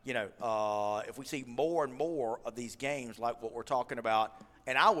about, if we see more and more of these games like what we're talking about.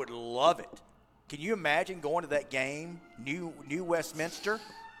 And I would love it. Can you imagine going to that game, New Westminster,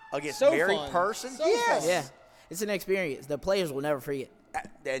 against Mary Person? Yes. Yeah, it's an experience. The players will never forget.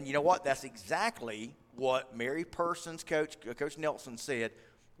 And you know what? That's exactly what Mary Person's coach, Coach Nelson, said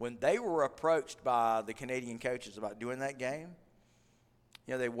when they were approached by the Canadian coaches about doing that game.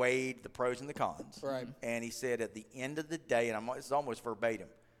 They weighed the pros and the cons. Right. And he said at the end of the day, and it's almost verbatim,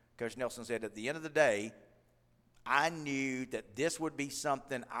 Coach Nelson said at the end of the day, I knew that this would be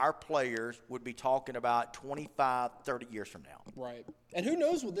something our players would be talking about 25, 30 years from now. Right. And who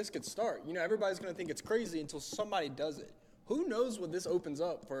knows what this could start? Everybody's going to think it's crazy until somebody does it. Who knows what this opens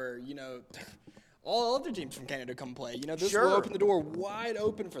up for, all other teams from Canada come play. This will open the door wide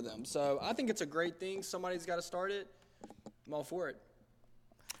open for them. So I think it's a great thing. Somebody's got to start it. I'm all for it.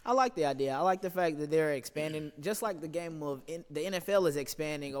 I like the idea. I like the fact that they're expanding, just like the game of the NFL is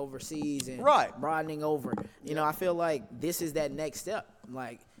expanding overseas and broadening over. I feel like this is that next step.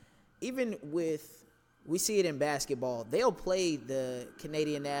 Like, even we see it in basketball. They'll play the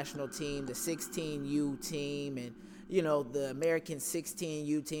Canadian national team, the 16U team, and, the American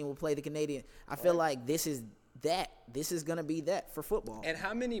 16U team will play the Canadian. I feel like this is that. This is going to be that for football. And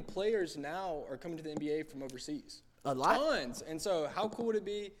how many players now are coming to the NBA from overseas? A lot. Tons. And so how cool would it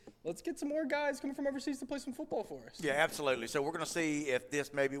be? Let's get some more guys coming from overseas to play some football for us. Yeah, absolutely. So we're going to see if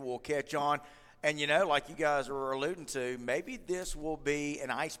this maybe will catch on. And, like you guys were alluding to, maybe this will be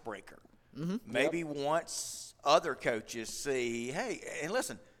an icebreaker. Mm-hmm. Maybe once other coaches see, hey, and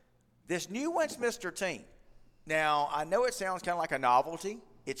listen, this New Westminster team, now I know it sounds kind of like a novelty.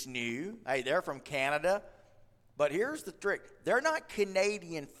 It's new. Hey, they're from Canada. But here's the trick. They're not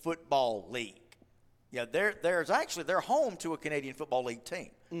Canadian Football League. They're home to a Canadian Football League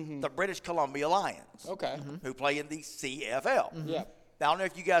team, the British Columbia Lions, who play in the CFL. Mm-hmm. Yeah. Now, I don't know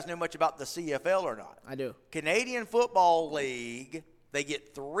if you guys know much about the CFL or not. I do. Canadian Football League, they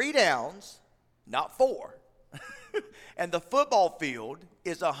get 3 downs, not 4. And the football field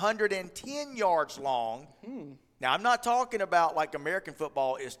is 110 yards long. Now, I'm not talking about like American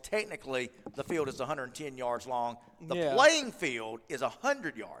football is technically the field is 110 yards long. The playing field is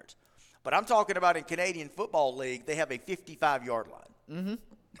 100 yards. But I'm talking about in Canadian Football League, they have a 55-yard line.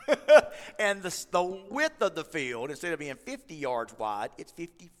 Mm-hmm. And the width of the field, instead of being 50 yards wide, it's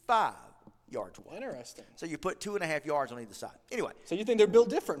 55 yards wide. Interesting. So you put 2.5 yards on either side. Anyway. So you think they're built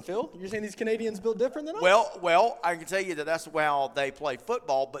different, Phil? You're saying these Canadians built different than us? Well, I can tell you that that's how they play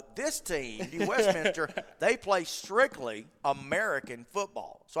football. But this team, New Westminster, they play strictly American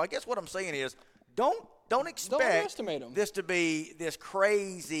football. So I guess what I'm saying is don't expect this to be this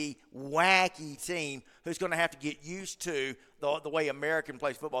crazy, wacky team who's going to have to get used to the way American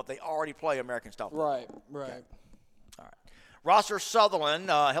plays football. They already play American-style football. Right. Okay. All right. Rosser Sutherland,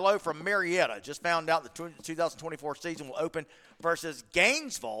 hello from Marietta. Just found out the 2024 season will open versus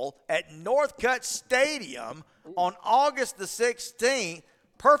Gainesville at Northcutt Stadium on August the 16th.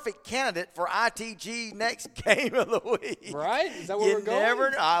 perfect candidate for ITG next game of the week. Right? Is that where we're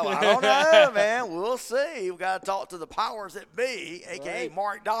going? I don't know, man. We'll see. We've got to talk to the powers that be, a.k.a. Right.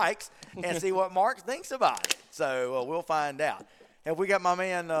 Mark Dykes, and see what Mark thinks about it. So we'll find out. Have we got my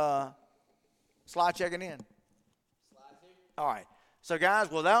man Sly checking in? All right. So,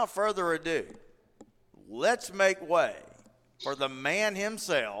 guys, without further ado, let's make way for the man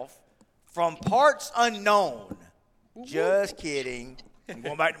himself from parts unknown. Just kidding. I'm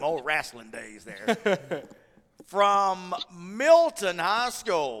going back to my old wrestling days there. From Milton High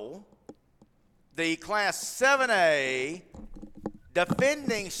School, the Class 7A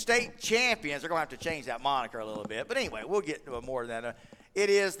defending state champions. They're going to have to change that moniker a little bit. But anyway, we'll get to more than that. It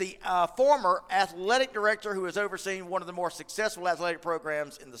is the former athletic director who has overseen one of the more successful athletic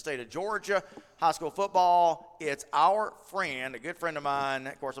programs in the state of Georgia, high school football. It's our friend, a good friend of mine.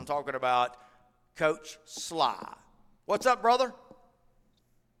 Of course, I'm talking about Coach Sly. What's up, brother?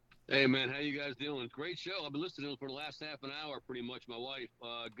 Hey, man, how you guys doing? Great show. I've been listening for the last half an hour, pretty much, my wife.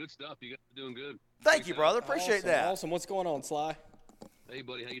 Good stuff. You guys are doing good. Thank you, brother. Appreciate Awesome, that. Awesome. What's going on, Sly? Hey,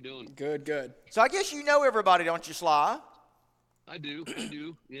 buddy, how you doing? Good, good. So I guess you know everybody, don't you, Sly? I do.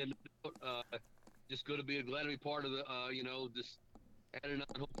 Yeah, just glad to be part of the, just adding on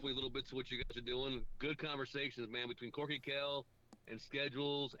hopefully a little bit to what you guys are doing. Good conversations, man, between Corky, Kell, and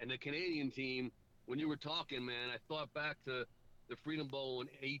schedules, and the Canadian team. When you were talking, man, I thought back to the Freedom Bowl in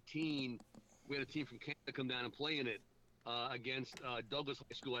 18. We had a team from Canada come down and play in it against Douglas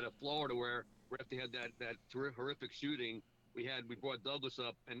High School out of Florida, where after they had that horrific shooting, we brought Douglas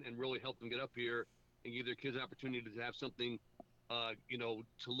up and really helped them get up here and give their kids an opportunity to have something, to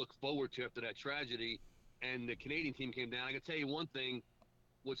look forward to after that tragedy. And the Canadian team came down. I can tell you one thing,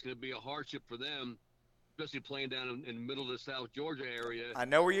 what's going to be a hardship for them, especially playing down in the middle of the South Georgia area. I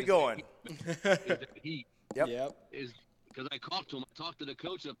know where you're going. Is that heat. Yep. Is because I talked to the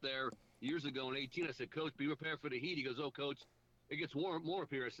coach up there years ago in 18. I said, Coach, be prepared for the heat. He goes, oh, Coach, it gets more up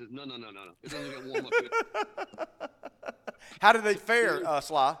here. I said, no. It doesn't get warm up here. How did they fare,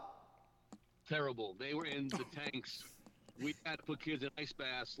 Sly? Terrible. They were in the tanks. We had to put kids in ice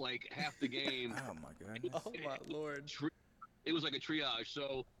baths like half the game. Oh, my goodness. Oh, my Lord. It was like a triage.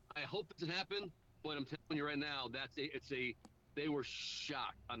 So I hope it doesn't happen, but I'm telling you right now, they were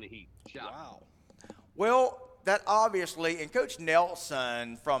shocked on the heat. Shocked. Wow. Well, that obviously, and Coach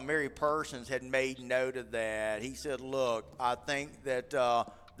Nelson from Mary Persons had made note of that. He said, look, I think that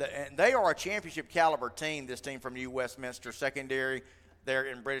and they are a championship caliber team, this team from New Westminster Secondary there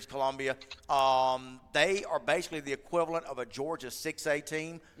in British Columbia. They are basically the equivalent of a Georgia 6A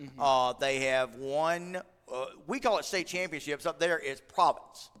team. Mm-hmm. They have won, we call it state championships. Up there, it's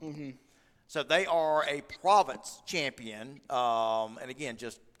province. Mm-hmm. So they are a province champion, and again,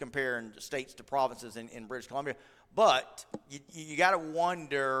 just comparing states to provinces in British Columbia. But you got to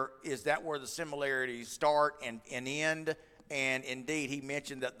wonder, is that where the similarities start and end? And indeed, he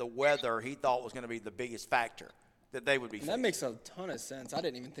mentioned that the weather he thought was going to be the biggest factor that they would be facing. That makes a ton of sense. I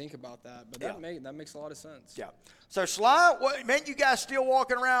didn't even think about that, but that makes a lot of sense. Yeah. So, Sly, man, you guys still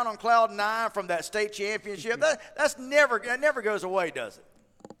walking around on cloud 9 from that state championship? that never goes away, does it?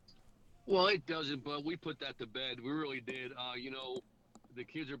 Well, it doesn't, but we put that to bed. We really did. The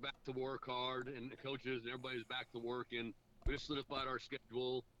kids are back to work hard, and the coaches and everybody's back to work, and we just solidified our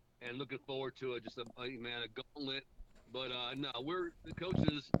schedule and looking forward to it. Just a gauntlet. But no, we're the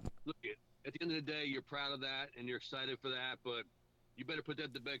coaches. Look, at the end of the day, you're proud of that and you're excited for that, but you better put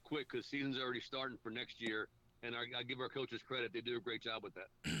that to bed quick because season's already starting for next year. And I give our coaches credit; they do a great job with that.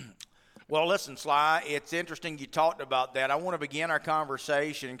 Well, listen, Sly, it's interesting you talked about that. I want to begin our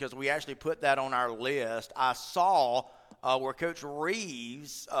conversation because we actually put that on our list. I saw where Coach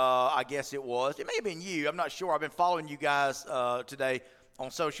Reeves, I guess it may have been you. I'm not sure. I've been following you guys today on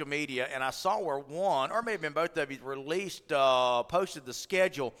social media, and I saw where one, or maybe both of you, posted the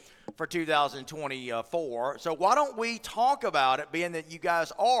schedule for 2024. So why don't we talk about it, being that you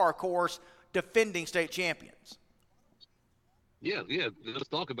guys are, of course, defending state champions? Yeah, let's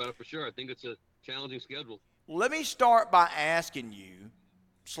talk about it for sure. I think it's a challenging schedule. Let me start by asking you,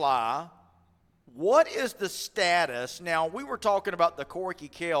 Sly, what is the status? Now, we were talking about the Corky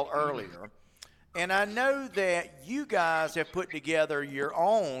Kell earlier. And I know that you guys have put together your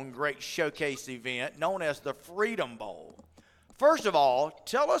own great showcase event known as the Freedom Bowl. First of all,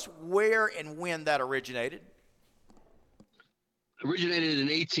 tell us where and when that originated. Originated in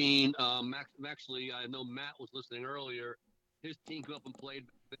 18. Actually, I know Matt was listening earlier. His team came up and played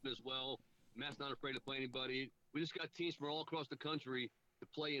as well. Matt's not afraid to play anybody. We just got teams from all across the country to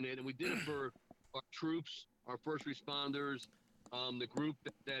play in it, and we did it for our troops, our first responders, the group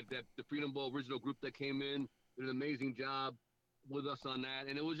that the Freedom Bowl original group that came in did an amazing job. with us on that,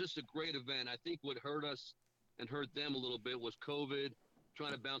 and it was just a great event. I think what hurt us and hurt them a little bit was COVID,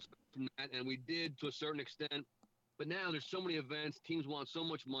 trying to bounce back from that, and we did to a certain extent. But now there's so many events, teams want so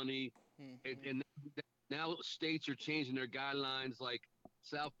much money, and now states are changing their guidelines. Like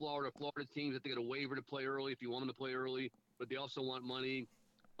South Florida teams that they get a waiver to play early if you want them to play early, but they also want money.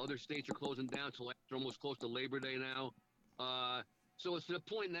 Other states are closing down until after almost close to Labor Day now. So it's to the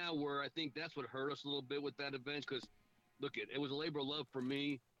point now where I think that's what hurt us a little bit with that event because, look, it was a labor of love for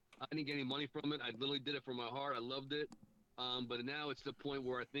me. I didn't get any money from it. I literally did it from my heart. I loved it. But now it's the point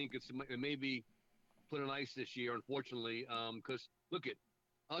where I think it may be put on ice this year, unfortunately, because, look,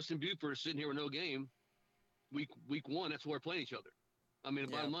 us and Buford are sitting here with no game. Week one, that's where we're playing each other. I mean,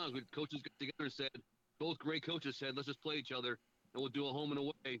 the bottom line is coaches got together and said, both great coaches said, let's just play each other, and we'll do a home and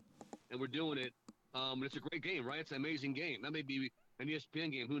away, and we're doing it. And it's a great game, right? It's an amazing game. That may be an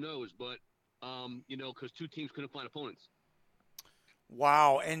ESPN game, who knows? But, because two teams couldn't find opponents.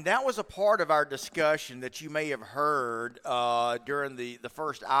 Wow, and that was a part of our discussion that you may have heard during the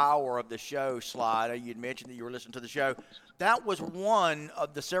first hour of the show, Sly. You'd mentioned that you were listening to the show. That was one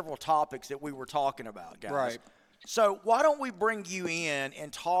of the several topics that we were talking about, guys. Right. So why don't we bring you in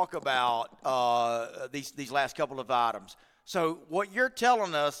and talk about these last couple of items? So what you're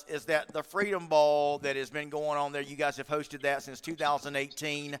telling us is that the Freedom Bowl that has been going on there, you guys have hosted that since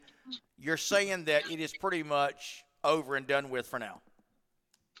 2018. You're saying that it is pretty much over and done with for now.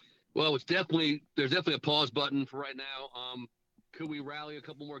 Well, there's definitely a pause button for right now. Could we rally a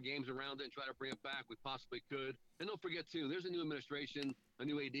couple more games around it and try to bring it back? We possibly could. And don't forget, too, there's a new administration, a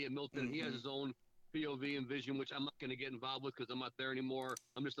new AD at Milton. He has his own POV and vision, which I'm not going to get involved with because I'm not there anymore.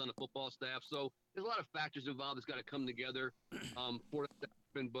 I'm just on the football staff. So there's a lot of factors involved that's got to come together for that to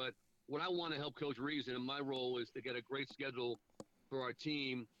happen. But what I want to help Coach Reeves, and my role is to get a great schedule for our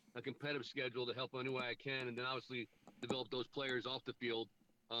team, a competitive schedule to help any way I can, and then obviously develop those players off the field.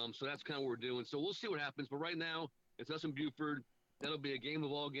 So that's kind of what we're doing. So we'll see what happens. But right now, it's us and Buford. That'll be a game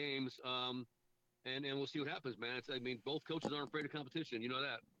of all games. And we'll see what happens, man. Both coaches aren't afraid of competition. You know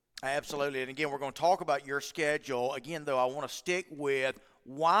that. Absolutely. And, again, we're going to talk about your schedule. Again, though, I want to stick with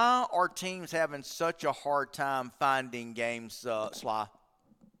why are teams having such a hard time finding games, Sly?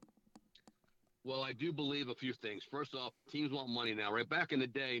 Well, I do believe a few things. First off, teams want money now, right? Back in the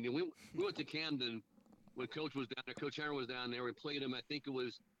day, we went to Camden when Coach was down there. Coach Aaron was down there. We played him, I think it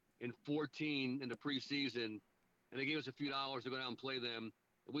was in 14 in the preseason, and they gave us a few dollars to go down and play them.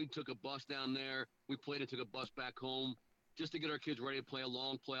 We took a bus down there. We played and took a bus back home just to get our kids ready to play a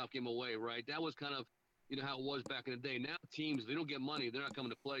long playoff game away, right? That was kind of, how it was back in the day. Now teams, they don't get money. They're not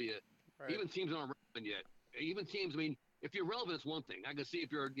coming to play yet. Right. Even teams aren't relevant yet. Even teams, if you're relevant, it's one thing. I can see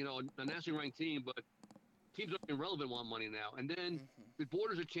if you're, a nationally ranked team, but teams aren't irrelevant want money now. And then the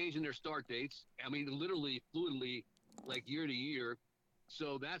borders are changing their start dates. Literally, fluidly, like year to year.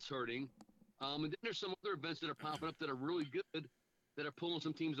 So that's hurting. And then there's some other events that are popping up that are really good that are pulling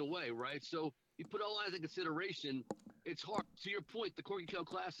some teams away, right? So you put all that in consideration, it's hard. To your point, the Corky Kell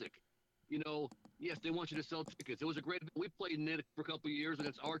Classic, yes, they want you to sell tickets. It was a great event. We played in it for a couple of years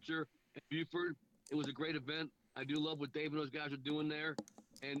against Archer and Buford. It was a great event. I do love what Dave and those guys are doing there.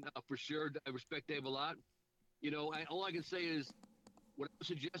 And for sure, I respect Dave a lot. All I can say is, what I would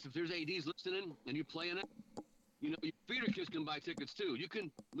suggest, if there's ADs listening and you're playing it, your feeder kids can buy tickets too. You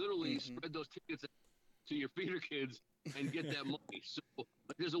can literally spread those tickets to your feeder kids and get that money. So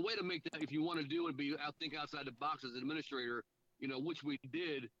there's a way to make that if you want to do it, think outside the box as an administrator, which we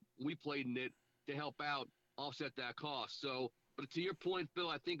did. We played in it to help out, offset that cost. So, but to your point, Phil,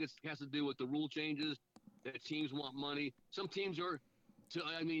 I think it has to do with the rule changes that teams want money. Some teams are,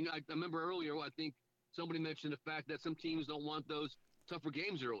 I remember earlier, I think somebody mentioned the fact that some teams don't want those tougher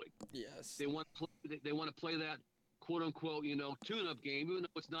games early. Yes. They want to play that quote unquote, tune-up game, even though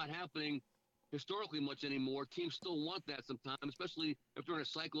it's not happening historically much anymore. Teams still want that sometimes, especially if they're in a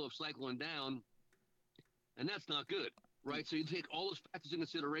cycle of cycling down, and that's not good, right? So you take all those factors in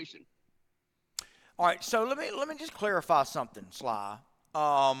consideration. All right, so let me just clarify something, Sly.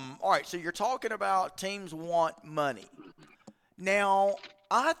 All right, so you're talking about teams want money. Now,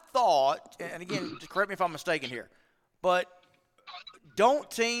 I thought, and again, correct me if I'm mistaken here, but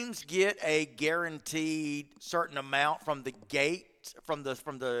don't teams get a guaranteed certain amount from the gate, from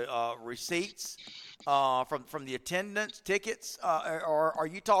the receipts, from the attendance tickets, or are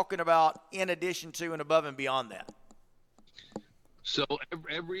you talking about in addition to and above and beyond that? So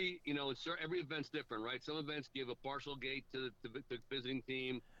every event's different, right? Some events give a partial gate to the visiting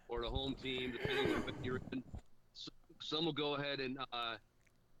team or the home team, depending on what event you're in. Some will go ahead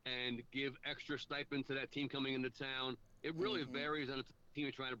and give extra stipend to that team coming into town. It really varies on the team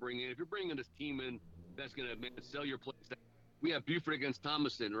you're trying to bring in. If you're bringing this team in that's going to sell your place, we had Buford against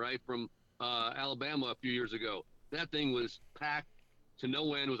Thomaston, right, from Alabama a few years ago. That thing was packed to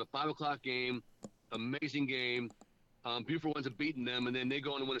no end. It was a 5 o'clock game, amazing game. Buford winds up beating them, and then they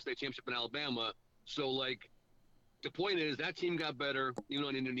go on to win a state championship in Alabama. So, like, the point is that team got better, even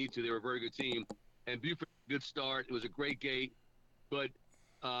though they didn't need to. They were a very good team. And Buford, good start. It was a great gate. But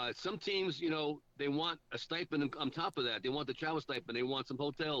some teams, you know, they want a stipend on top of that. They want the travel stipend. They want some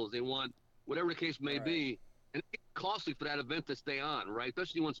hotels. They want whatever the case may be. And it's costly for that event to stay on, right?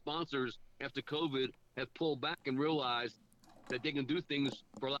 Especially when sponsors, after COVID, have pulled back and realized that they can do things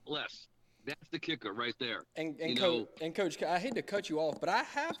for a lot less. That's the kicker right there. And Coach, I hate to cut you off, but I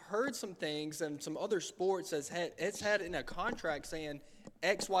have heard some things and some other sports it's had in a contract saying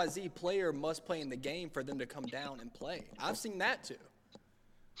XYZ player must play in the game for them to come down and play. I've seen that too.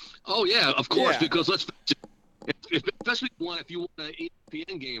 Oh yeah, of course. Yeah. Because let's face it, especially if you want an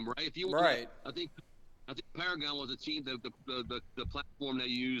ESPN game, right? If you want, I think Paragon was a team, the platform they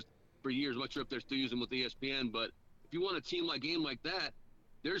used for years. I'm not sure if they're still using with ESPN, but if you want a game like that,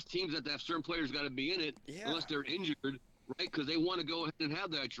 there's teams that have certain players got to be in it unless they're injured, right? Because they want to go ahead and have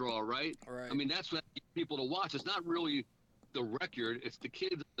that draw, right? I mean, that's what people to watch. It's not really the record. It's the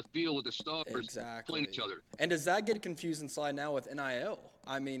kids in the field with the stars playing each other. And does that get confused inside now with NIL?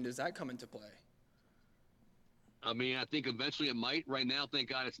 I mean, does that come into play? I mean, I think eventually it might. Right now, thank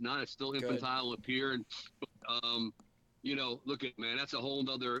God it's not. It's still infantile up here. And, you know, look at, man, that's a whole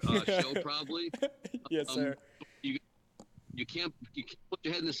other show probably. Yes, sir. You can't put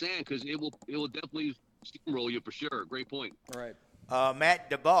your head in the sand because it will definitely steamroll you for sure. Great point. All right. Matt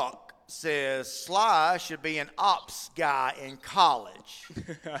DeBuck says Sly should be an ops guy in college.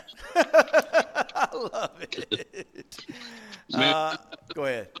 I love it. Go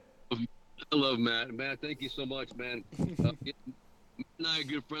ahead. I love Matt. Matt, thank you so much, man. Matt and I are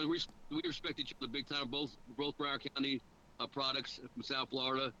good friends. We respect each other big time. Both Broward County products from South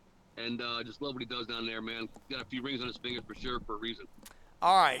Florida. And just love what he does down there, man. Got a few rings on his fingers for sure for a reason.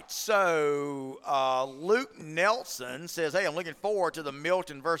 All right, so Luke Nelson says, hey, I'm looking forward to the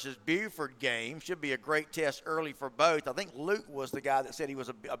Milton versus Buford game. Should be a great test early for both. I think Luke was the guy that said he was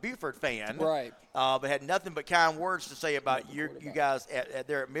a Buford fan. Right. But had nothing but kind words to say about you guys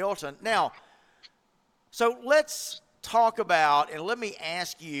there at Milton. Now, so let's talk about, and let me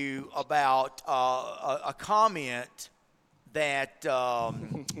ask you about a comment that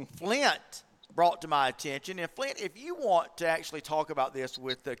Flint brought to my attention. And Flint, if you want to actually talk about this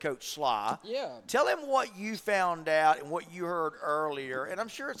with Coach Sly, tell him what you found out and what you heard earlier. And I'm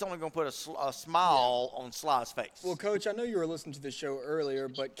sure it's only going to put a smile on Sly's face. Well, Coach, I know you were listening to the show earlier,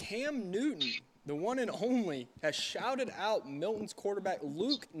 but Cam Newton, the one and only, has shouted out Milton's quarterback,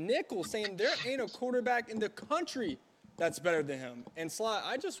 Luke Nichols, saying there ain't a quarterback in the country that's better than him. And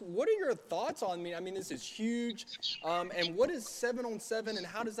Sly, what are your thoughts on me? I mean, this is huge. And what is 7-on-7 and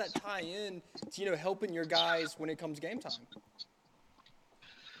how does that tie in to, helping your guys when it comes game time?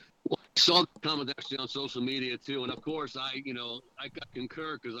 Well, I saw the comments actually on social media too. And of course, I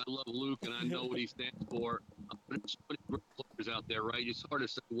concur because I love Luke and I know what he stands for. But there's so many great players out there, right? It's hard to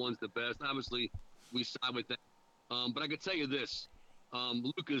say one's the best. Obviously, we side with that. But I can tell you this.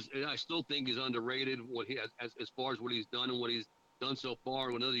 Luke I still think is underrated what he has as far as what he's done and what he's done so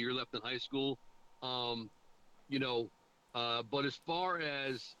far with another year left in high school. But as far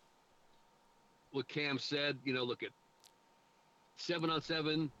as what Cam said, look at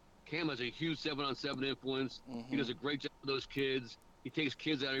 7-on-7. Cam has a huge 7-on-7 influence. Mm-hmm. He does a great job with those kids. He takes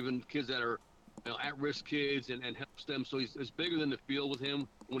kids out, even kids that are at-risk kids and helps them. So it's bigger than the field with him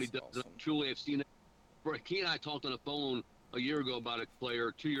when he does. Awesome. Truly, I've seen it. He and I talked on the phone a year ago about a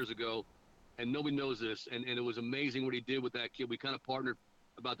player, 2 years ago, and nobody knows this. And it was amazing what he did with that kid. We kind of partnered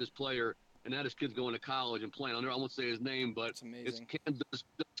about this player, and now this kid's going to college and playing. I won't say his name, but Cam does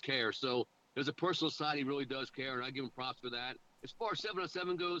care. So there's a personal side he really does care, and I give him props for that. As far as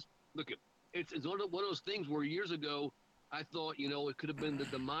 7-on-7 goes, look, it's one of those things where years ago I thought, it could have been the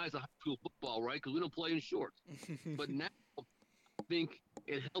demise of high school football, right? Because we don't play in shorts. But now I think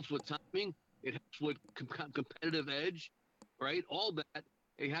it helps with timing. It helps with competitive edge. Right? All that.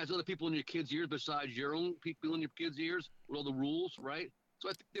 It has other people in your kids' ears besides your own people in your kids' ears with all the rules, right? So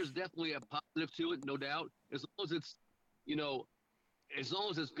I think there's definitely a positive to it, no doubt. As long as it's, as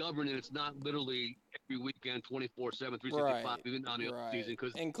long as it's governed and it's not literally every weekend, 24/7, 365, even on the off season.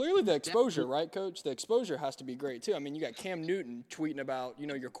 And clearly the exposure, right, Coach? The exposure has to be great, too. I mean, you got Cam Newton tweeting about,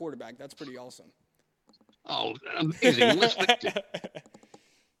 your quarterback. That's pretty awesome. Oh, amazing. Let's face it.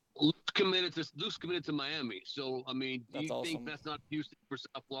 Luke's committed to Miami. So, I mean, do you think that's not Houston for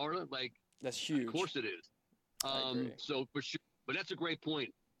South Florida? Like, that's huge. Of course it is. So, for sure. But that's a great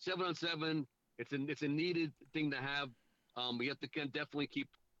point. 7-on-7, it's a needed thing to have We have to definitely keep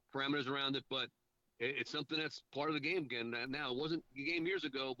parameters around it, but it's something that's part of the game again. Now, it wasn't a game years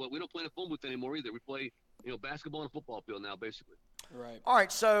ago, but we don't play in a phone booth anymore either. We play, basketball on a football field now, basically. Right. All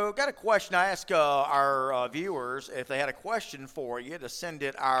right, so got a question. I asked our viewers if they had a question for you to send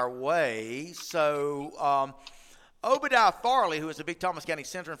it our way. So Obadiah Farley, who is a big Thomas County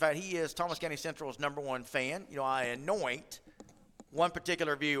Central, in fact, he is Thomas County Central's #1 fan. I anoint one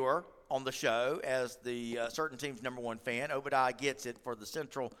particular viewer on the show as the certain team's #1 fan. Obadiah gets it for the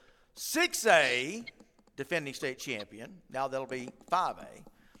Central 6A defending state champion. Now that'll be 5A.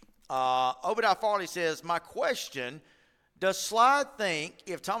 Obadiah Farley says, my question, does Slide think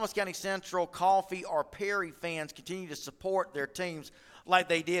if Thomas County Central, Coffee, or Perry fans continue to support their teams like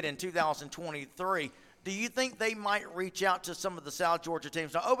they did in 2023, do you think they might reach out to some of the South Georgia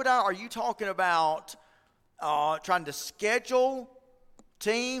teams? Now, Obadiah, are you talking about trying to schedule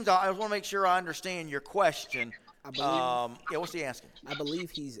teams? I want to make sure I understand your question. I believe, what's he asking? I believe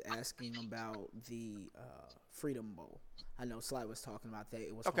he's asking about the Freedom Bowl. I know Sly was talking about that.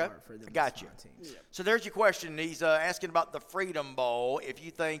 It was hard for them to find teams. Yeah. So there's your question. He's asking about the Freedom Bowl. If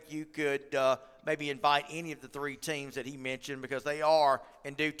you think you could maybe invite any of the 3 teams that he mentioned, because they are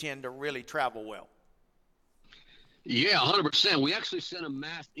and do tend to really travel well. Yeah, 100%. We actually sent a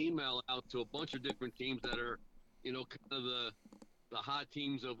mass email out to a bunch of different teams that are, kind of the hot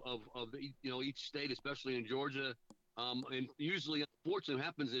teams of the, each state, especially in Georgia. And usually, unfortunately, what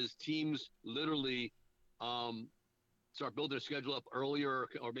happens is teams literally start building their schedule up earlier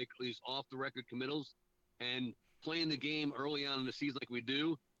or make these off-the-record committals. And playing the game early on in the season like we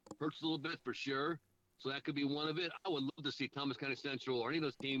do hurts a little bit for sure. So that could be one of it. I would love to see Thomas County Central or any of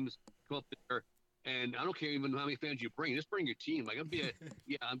those teams come up there. And I don't care even how many fans you bring. Just bring your team. Like, of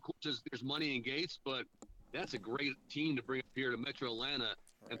course, there's money in gates, but that's a great team to bring up here to Metro Atlanta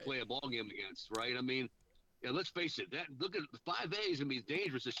and play a ball game against, right? I mean, let's face it. Look at the 5A is going to be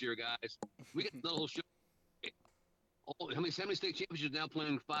dangerous this year, guys. We get the whole show. How many state championships now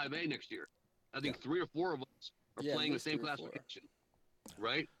playing 5A next year? I think 3 or 4 of us are playing the same classification,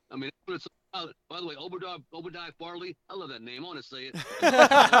 right? I mean, that's what it's about. By the way, Obadiah Farley, I love that name. I want to say it.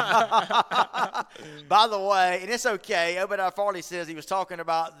 By the way, and it's okay, Obadiah Farley says he was talking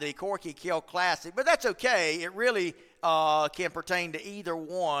about the Corky Kell Classic, but that's okay. It really can pertain to either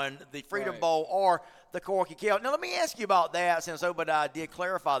one, the Freedom Bowl or the Corky Kell. Now, let me ask you about that, since Obadiah did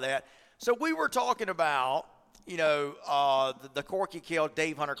clarify that. So we were talking about, the Corky Kell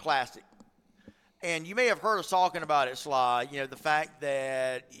Dave Hunter Classic. And you may have heard us talking about it, Sly, the fact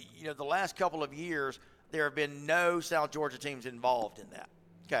that, the last couple of years there have been no South Georgia teams involved in that.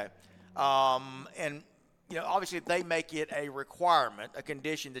 Okay. And, obviously they make it a requirement, a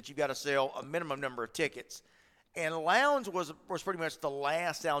condition that you've got to sell a minimum number of tickets. And Lowndes was pretty much the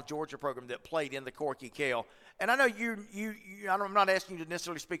last South Georgia program that played in the Corky Kell. And I know I'm not asking you to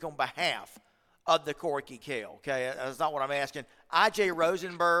necessarily speak on behalf of the Corky Kell, okay? That's not what I'm asking. I.J.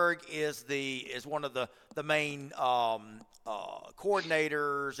 Rosenberg is one of the main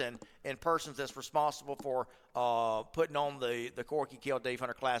coordinators and persons that's responsible for putting on the Corky Kell Dave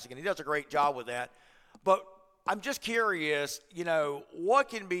Hunter Classic, and he does a great job with that. But I'm just curious, what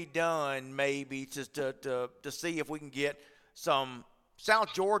can be done maybe to see if we can get some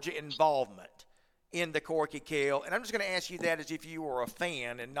South Georgia involvement in the Corky Kell. And I'm just going to ask you that as if you were a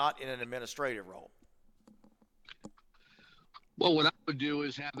fan and not in an administrative role. Well, what I would do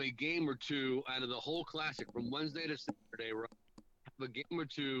is have a game or two out of the whole classic from Wednesday to Saturday, right? Have a game or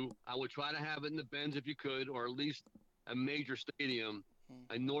two. I would try to have it in the Benz if you could, or at least a major stadium,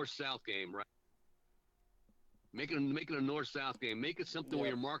 a north-south game, right? Make it a north-south game. Make it something where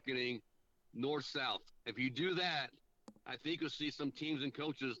you're marketing north-south. If you do that, I think you'll see some teams and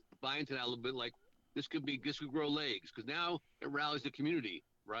coaches buy into that a little bit, like, this could grow legs, because now it rallies the community,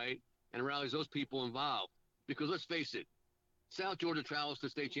 right? And it rallies those people involved. Because let's face it, South Georgia travels to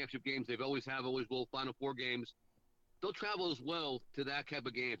state championship games. They've always will, Final Four games. They'll travel as well to that type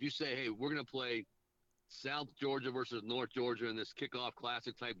of game. If you say, hey, we're going to play South Georgia versus North Georgia in this kickoff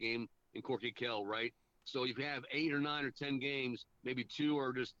classic type game in Corky Kell, right? So if you have 8 or 9 or 10 games, maybe 2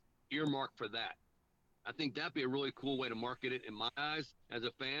 are just earmarked for that. I think that'd be a really cool way to market it in my eyes as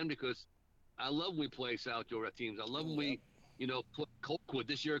a fan, because I love when we play South Georgia teams. I love when we, play Colquitt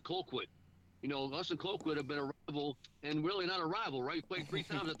this year at Colquitt. Us and Colquitt have been a rival, and really not a rival, right? We played 3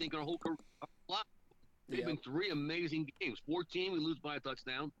 times, I think, our whole career. They've been 3 amazing games. 14, we lose by a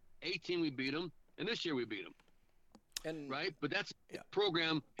touchdown. 18, we beat them. And this year we beat them. Right? But that's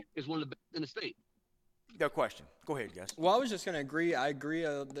program is one of the best in the state. No question. Go ahead, guys. Well, I was just going to agree. I agree.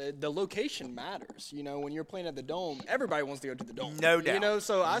 The location matters. When you're playing at the Dome, everybody wants to go to the Dome. No doubt.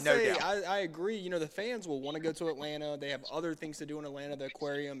 So I doubt. I agree. The fans will want to go to Atlanta. They have other things to do in Atlanta, the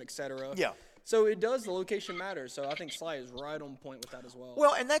aquarium, etc. Yeah. So the location matters. So I think Sly is right on point with that as well.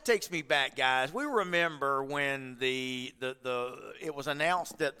 Well, and that takes me back, guys. We remember when it was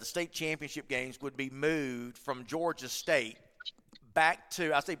announced that the state championship games would be moved from Georgia State back to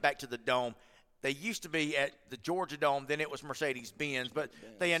the Dome. They used to be at the Georgia Dome, then it was Mercedes-Benz, but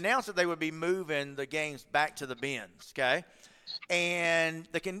they announced that they would be moving the games back to the Benz, okay? And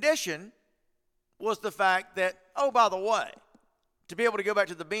the condition was the fact that, oh, by the way, to be able to go back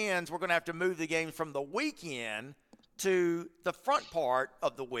to the Benz, we're going to have to move the games from the weekend to the front part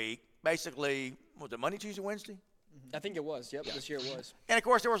of the week, basically, was it Monday, Tuesday, Wednesday? I think it was. Yep, this year it was. And, of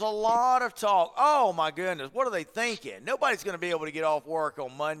course, there was a lot of talk. Oh, my goodness, what are they thinking? Nobody's going to be able to get off work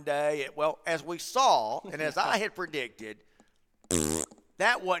on Monday. Well, as we saw and as I had predicted,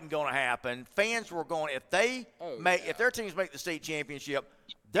 that wasn't going to happen. Fans were going, if their teams make the state championship,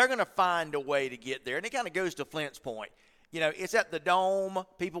 they're going to find a way to get there. And it kind of goes to Flint's point. It's at the Dome.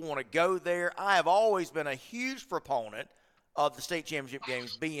 People want to go there. I have always been a huge proponent of the state championship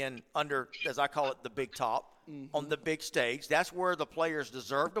games being under, as I call it, the big top. On the big stage. That's where the players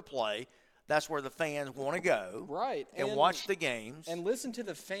deserve to play. That's where the fans want to go. Right. And watch the games. And listen to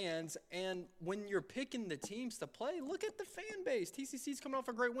the fans. And when you're picking the teams to play, look at the fan base. TCC's coming off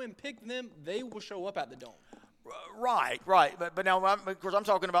a great win. Pick them. They will show up at the Dome. Right. But now, of course, I'm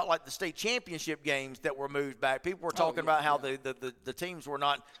talking about like the state championship games that were moved back. People were talking about how the teams were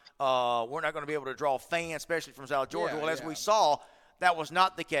not going to be able to draw fans, especially from South Georgia. As we saw, that was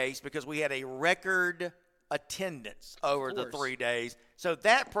not the case because we had a record attendance over the 3 days. So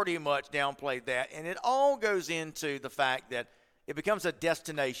that pretty much downplayed that. And it all goes into the fact that it becomes a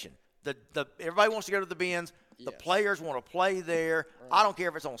destination. Everybody wants to go to the Benz. The players want to play there. Right. I don't care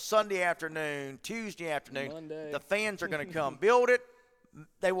if it's on Sunday afternoon, Tuesday afternoon. Monday. The fans are going to come. Build it.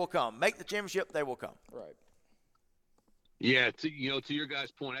 They will come. Make the championship. They will come. Right. Yeah, to your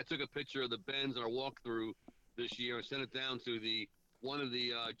guys' point, I took a picture of the Benz in our walkthrough this year and sent it down to one of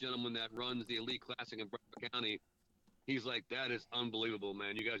the gentlemen that runs the Elite Classic in Broward County. He's like, that is unbelievable,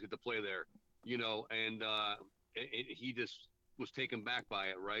 man. You guys get to play there, and he just was taken back by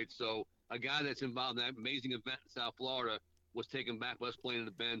it, right? So a guy that's involved in that amazing event in South Florida was taken back by us playing in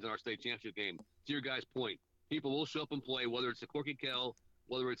the Benz in our state championship game. To your guys' point, people will show up and play, whether it's the Corky Kell,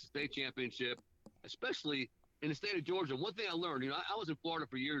 whether it's the state championship, especially in the state of Georgia. One thing I learned, I was in Florida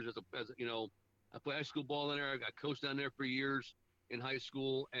for years as I played high school ball in there. I coached down there for years in high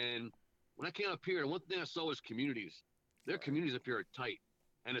school, and when I came up here, one thing I saw was communities. Their communities up here are tight,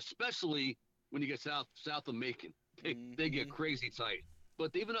 and especially when you get south of Macon, they get crazy tight.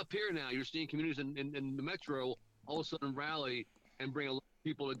 But even up here now, you're seeing communities in the metro all of a sudden rally and bring a lot of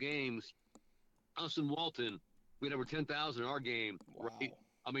people to games. Us in Walton, we had over 10,000 in our game, right?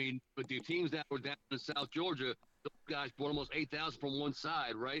 I mean, but the teams that were down in South Georgia, those guys brought almost 8,000 from one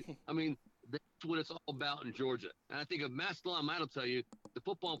side, right? I mean, that's what it's all about in Georgia. And I think if Matt Stallone, will tell you, the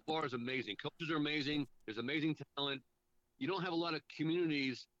football in Florida is amazing. Coaches are amazing. There's amazing talent. You don't have a lot of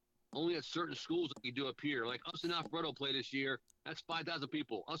communities only at certain schools like you do up here. Like us in Alpharetta play this year, that's 5,000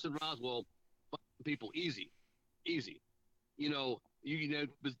 people. Us in Roswell, 5,000 people. Easy.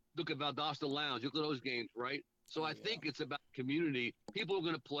 Look at Valdosta Lounge. Look at those games, right? So I think it's about community. People are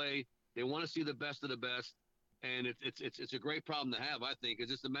going to play. They want to see the best of the best. And it's a great problem to have, I think. It's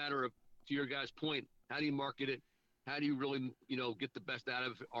just a matter of, to your guys' point, how do you market it? How do you really, get the best out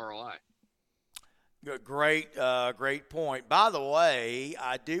of ROI? Great point. By the way,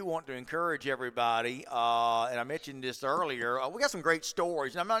 I do want to encourage everybody, and I mentioned this earlier, we got some great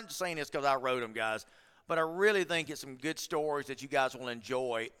stories. And I'm not just saying this because I wrote them, guys, but I really think it's some good stories that you guys will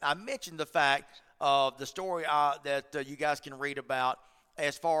enjoy. I mentioned the fact of the story that you guys can read about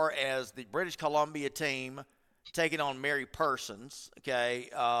as far as the British Columbia team taking on Mary Persons, okay?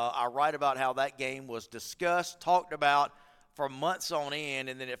 I write about how that game was discussed, talked about for months on end,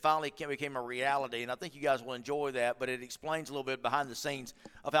 and then it finally became a reality, and I think you guys will enjoy that, but it explains a little bit behind the scenes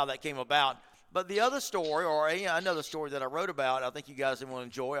of how that came about. But the other story, or another story that I wrote about, I think you guys will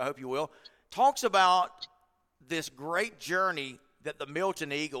enjoy, I hope you will, talks about this great journey that the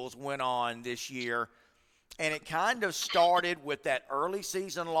Milton Eagles went on this year, and it kind of started with that early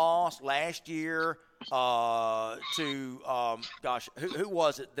season loss last year to who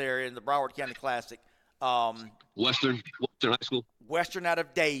was it there in the Broward County Classic? Western High School. Western out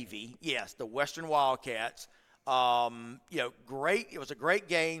of Davie, yes, the Western Wildcats. Great. It was a great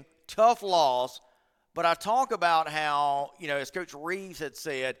game, tough loss. But I talk about how, as Coach Reeves had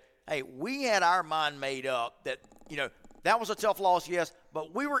said, hey, we had our mind made up that, that was a tough loss, yes,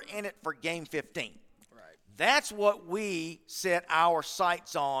 but we were in it for game 15. Right. That's what we set our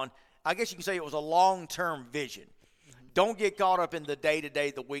sights on. I guess you can say it was a long-term vision. Mm-hmm. Don't get caught up in the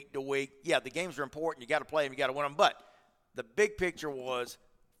day-to-day, the week-to-week. Yeah, the games are important. You got to play them. You got to win them. But the big picture was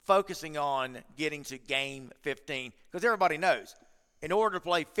focusing on getting to game 15, because everybody knows in order to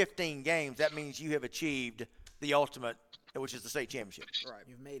play 15 games, that means you have achieved the ultimate, which is the state championship. Right.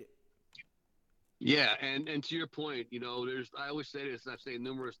 You've made it. Yeah, and to your point, I always say this, and I've said it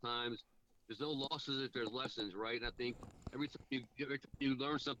numerous times, there's no losses if there's lessons, right? And I think every time you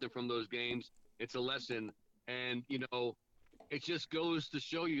learn something from those games, it's a lesson. And, it just goes to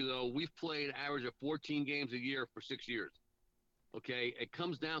show you, though, we've played an average of 14 games a year for 6 years. Okay? It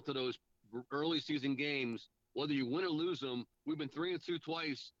comes down to those early season games. Whether you win or lose them, we've been 3-2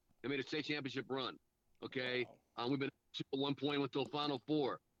 twice and made a state championship run. Okay? Wow. We've been 2 at one point, went to a Final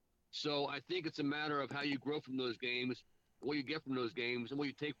Four. So I think it's a matter of how you grow from those games, what you get from those games, and what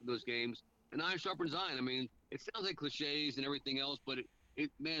you take from those games. And iron sharpens iron. I mean, it sounds like cliches and everything else, but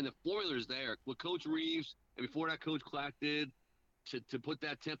man, the formula is there. What Coach Reeves and before that Coach Clack did to put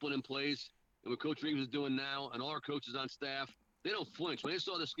that template in place, and what Coach Reeves is doing now, and all our coaches on staff, they don't flinch. When they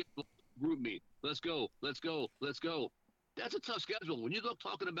saw the schedule, group meet, let's go. That's a tough schedule. When you go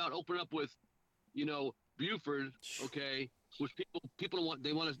talking about opening up with, Buford, okay, which people don't want, they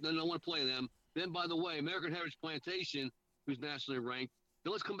don't want to play them. Then, by the way, American Heritage Plantation, who's nationally ranked.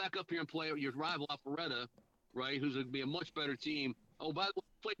 Then let's come back up here and play your rival Alpharetta, right, who's going to be a much better team. Oh, by the way,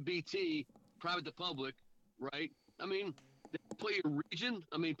 play BT, private to public, right? I mean, they play your region.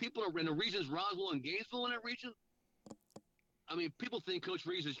 I mean, people are in the regions, Roswell and Gainesville in that region. I mean, people think Coach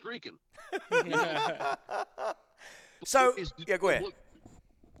Reeves is drinking. So, go ahead.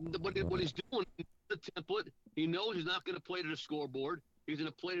 What he's doing, the template, he knows he's not going to play to the scoreboard. He's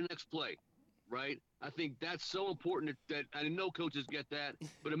going to play the next play, right? I think that's so important that I know coaches get that,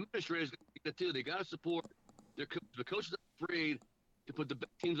 but administrators get that too. They got to support their coaches. The coaches are afraid to put the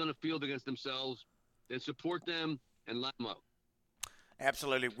best teams on the field against themselves, then support them and line them up.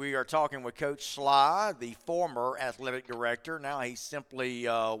 Absolutely. We are talking with Coach Sly, the former athletic director. Now he's simply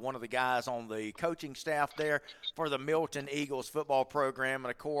one of the guys on the coaching staff there for the Milton Eagles football program.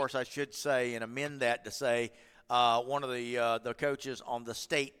 And, of course, I should say and amend that to say one of the coaches on the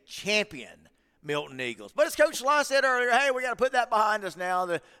state champion Milton Eagles. But as Coach Sly said earlier, hey, we got to put that behind us now.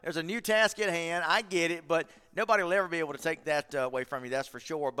 There's a new task at hand. I get it, but nobody will ever be able to take that away from you, that's for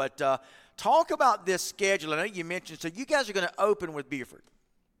sure. But talk about this schedule. I know you mentioned, so you guys are going to open with Buford.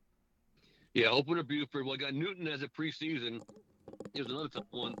 Yeah, open with Buford. Well, I got Newton as a preseason. Here's another tough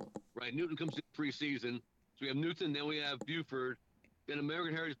one, right? Newton comes in preseason. So we have Newton, then we have Buford, then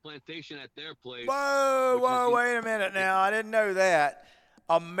American Heritage Plantation at their place. Whoa, wait a minute now. I didn't know that.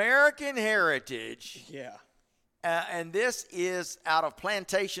 American Heritage. Yeah. And this is out of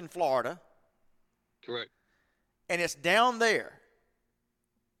Plantation, Florida. Correct. And it's down there.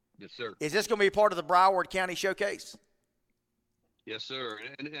 Yes, sir. Is this going to be part of the Broward County Showcase? Yes, sir.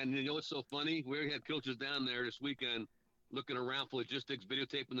 And you know what's so funny? We had coaches down there this weekend looking around for logistics,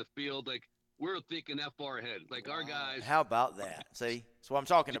 videotaping the field. Like, we're thinking that far ahead. Like, our guys. How about that? See? That's what I'm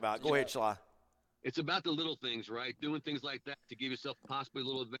talking about. Go ahead, Sly. It's about the little things, right? Doing things like that to give yourself possibly a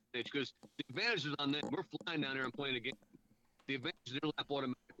little advantage. Because the advantage is on them. We're flying down there and playing a game. The advantage is in their lap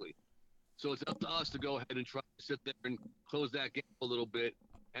automatically. So it's up to us to go ahead and try to sit there and close that gap a little bit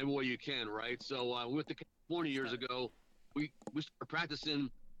and where you can, right? So we went to California years ago. We started practicing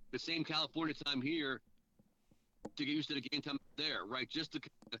the same California time here to get used to the game time there, right? Just to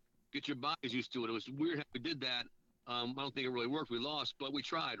get your bodies used to it. It was weird how we did that. I don't think it really worked. We lost, but we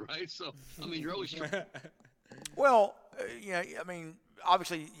tried, right? So, I mean, you're always trying. Well, I mean,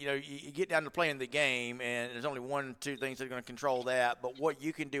 obviously, you get down to playing the game, and there's only 1-2 things that are going to control that. But what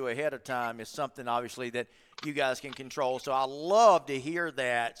you can do ahead of time is something, obviously, that you guys can control. So I love to hear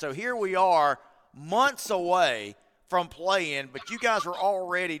that. So here we are months away from playing, but you guys are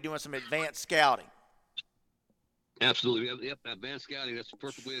already doing some advanced scouting. Absolutely. Yep, advanced scouting. That's the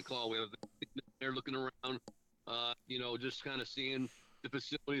perfect way to call. We have there looking around, just kind of seeing the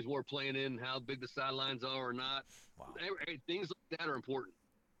facilities we're playing in, how big the sidelines are or not. Wow. Things like that are important.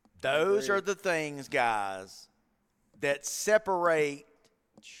 Those are the things, guys, that separate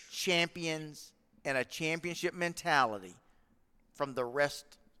champions and a championship mentality from the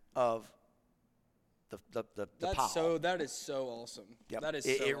rest of the pile. That is so awesome. Yep. That is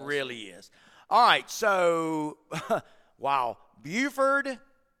so it awesome. really is. All right, so wow, Buford,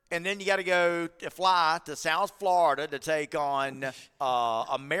 and then you got to go to fly to South Florida to take on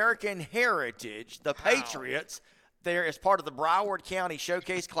American Heritage, the Patriots. there as part of the Broward County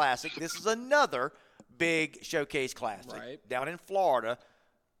Showcase Classic. This is another big Showcase Classic down in Florida.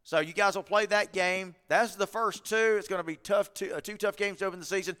 So you guys will play that game. That's the first two. It's going to be two tough games to open the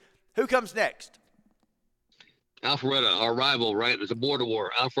season. Who comes next? Alpharetta, our rival, right? There's a border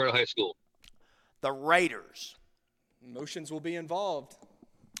war. Alpharetta High School. The Raiders. Emotions will be involved.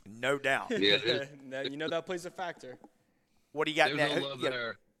 No doubt. Yeah. You know that plays a factor. What do you got There's next? no love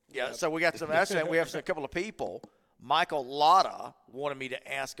there. Yeah, so we got some. We have a couple of people. Michael Lotta wanted me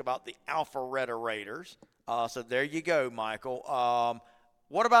to ask about the Alpharetta Raiders. So there you go, Michael.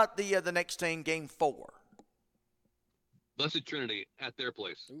 What about the next team, Game 4? Blessed Trinity at their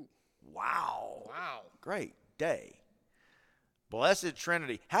place. Ooh. Wow. Great day. Blessed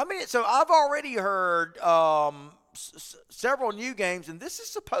Trinity. How many? So I've already heard several new games, and this is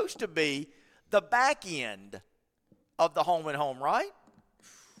supposed to be the back end of the home and home, right?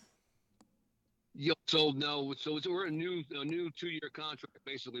 Yeah, so we're a new 2-year contract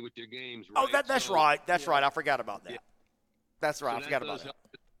basically with your games, right? Oh, that's right. That's right. I forgot about that. Yeah. That's right. So I forgot about that.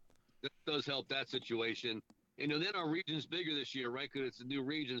 That does help that situation. And then our region's bigger this year, right? Because it's a new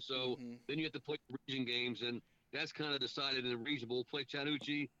region. So then you have to play region games, and that's kind of decided in the region. We'll play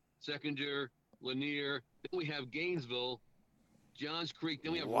Chattahoochee, Seconder, Lanier. Then we have Gainesville, Johns Creek.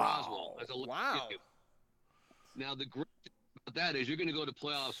 Then we have Roswell. That's a game. Now, the great thing about that is you're going to go to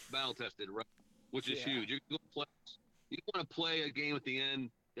playoffs battle-tested, right? Which is huge. You're going to go playoffs. You don't want to play a game at the end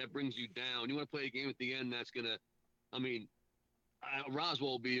that brings you down. You want to play a game at the end that's going to –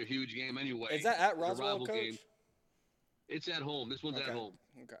 Roswell will be a huge game anyway. Is that at Roswell, Coach? Game. It's at home. This one's at home.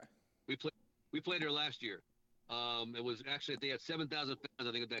 Okay. We played there last year. It was actually they had 7,000 fans,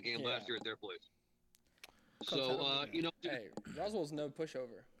 I think, at that game last year at their place. So hey, Roswell's no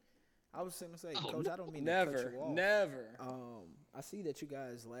pushover. I was going to say, Coach, I don't mean to cut you off. Never. I see that you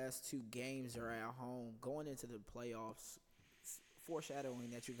guys' last 2 games are at home. Going into the playoffs, foreshadowing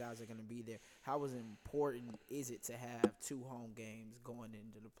that you guys are going to be there. How important is it to have 2 home games going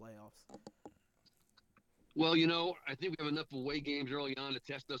into the playoffs? Well, I think we have enough away games early on to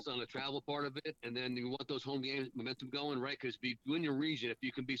test us on the travel part of it, and then you want those home games momentum going, right? Because if you win your region, if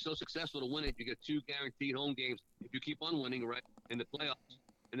you can be so successful to win it, you get 2 guaranteed home games. If you keep on winning, right, in the playoffs,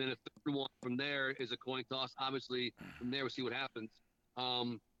 and then the third one from there is a coin toss. Obviously, from there we'll see what happens.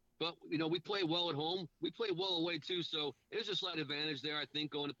 But we play well at home. We play well away too, so there's a slight advantage there, I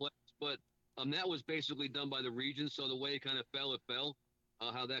think, going to playoffs. But that was basically done by the region, so the way it kind of fell, it fell.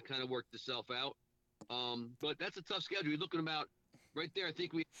 How that kind of worked itself out. But that's a tough schedule. You're looking about right there. I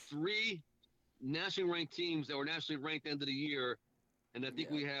think we have 3 nationally ranked teams that were nationally ranked end of the year, and I think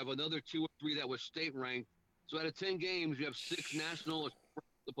we have another 2 or 3 that were state ranked. So out of 10 games, you have 6 national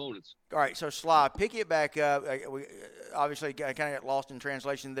opponents. All right, so Sly, pick it back up. We obviously kind of got lost in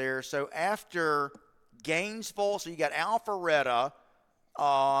translation there. So after Gainesville, so you got Alpharetta,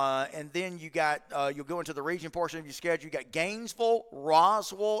 and then you got you'll go into the region portion of your schedule. You got Gainesville,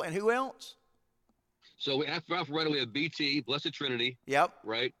 Roswell, and who else? So after Alpharetta, we have BT, Blessed Trinity. Yep.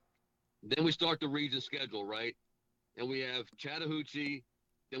 Right. Then we start the region schedule, right? And we have Chattahoochee.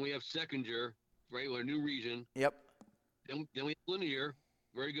 Then we have Seconder, right? We're a new region. Yep. Then we have Lanier,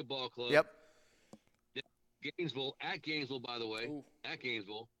 very good ball club. Yep. Then at Gainesville, by the way. Ooh. At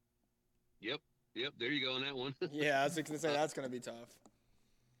Gainesville. Yep. There you go on that one. Yeah, I was going to say that's going to be tough.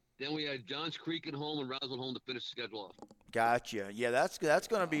 Then we had Johns Creek at home and Roswell home to finish the schedule off. Gotcha. Yeah, that's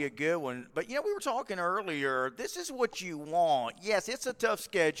going to be a good one. But, we were talking earlier. This is what you want. Yes, it's a tough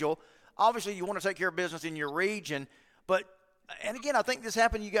schedule. Obviously, you want to take care of business in your region. But, and again, I think this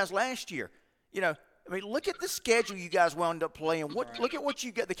happened to you guys last year. Look at the schedule you guys wound up playing. Look at what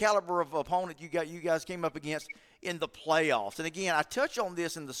you got, the caliber of opponent you guys came up against in the playoffs. And, again, I touch on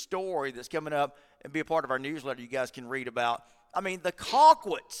this in the story that's coming up and be a part of our newsletter you guys can read about. The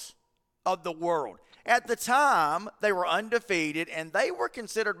Colquitts of the world. At the time, they were undefeated, and they were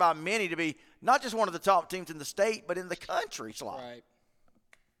considered by many to be not just one of the top teams in the state, but in the country, Sly. Right.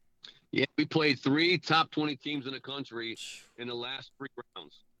 Yeah, we played 3 top 20 teams in the country in the last 3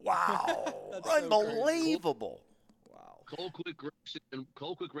 rounds. Wow. Unbelievable. So Colquitt,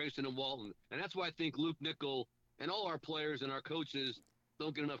 Grayson, and Walton. And that's why I think Luke Nickel and all our players and our coaches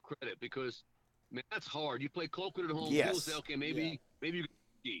don't get enough credit because, man, that's hard. You play Colquitt at home, people say, okay, maybe you can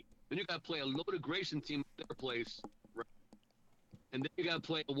ski. Then you got to play a loaded Grayson team at their place, right? And then you got to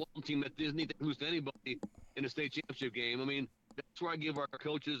play a Walton team that doesn't need to lose to anybody in a state championship game. That's where I give our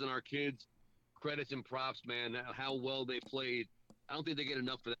coaches and our kids credits and props, man, how well they played. I don't think they get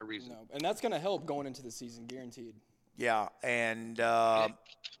enough for that reason. No, and that's going to help going into the season, guaranteed. Yeah, and go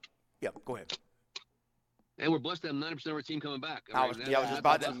ahead. And we're blessed to have 90% of our team coming back. I was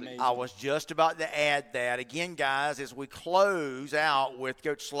just about to add that. Again, guys, as we close out with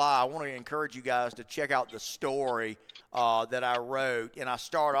Coach Sly, I want to encourage you guys to check out the story that I wrote. And I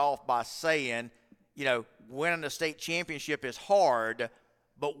start off by saying, winning a state championship is hard,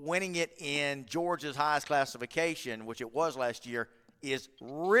 but winning it in Georgia's highest classification, which it was last year, is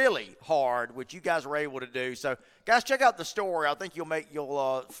really hard, which you guys were able to do. So, guys, check out the story. I think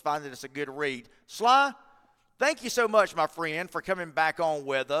you'll find that it's a good read. Sly, thank you so much, my friend, for coming back on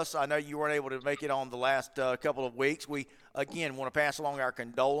with us. I know you weren't able to make it on the last couple of weeks. We, again, want to pass along our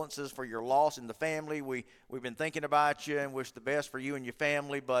condolences for your loss in the family. We've been thinking about you and wish the best for you and your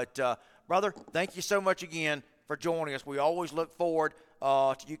family. But, brother, thank you so much again for joining us. We always look forward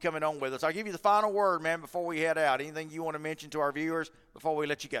to you coming on with us. I'll give you the final word, man, before we head out. Anything you want to mention to our viewers before we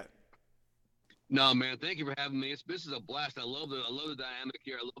let you go? No, man. Thank you for having me. This is a blast. I love the dynamic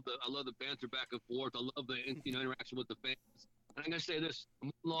here. I love the banter back and forth. I love the interaction with the fans. And I'm gonna say this: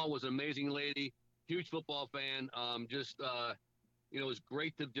 mother-in-law was an amazing lady, huge football fan. It was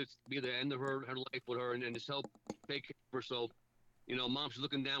great to just be at the end of her life with her and just help take care of her. So, Mom's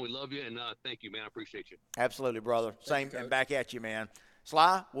looking down. We love you, and thank you, man. I appreciate you. Absolutely, brother. Same, and back at you, man.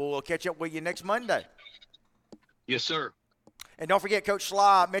 Sly, we'll catch up with you next Monday. Yes, sir. And don't forget, Coach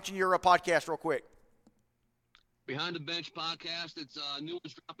Sly, mention your podcast real quick. Behind the Bench podcast. It's new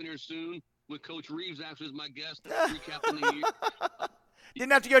one's dropping here soon with Coach Reeves actually as my guest. Recapping the year.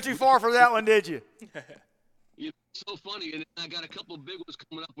 Didn't have to go too far for that one, did you? It's so funny. And I got a couple of big ones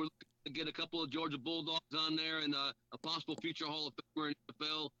coming up. We're looking to get a couple of Georgia Bulldogs on there and a possible future Hall of Famer in the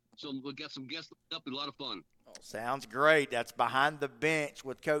NFL. So we'll get some guests up. It'll be a lot of fun. Sounds great. That's Behind the Bench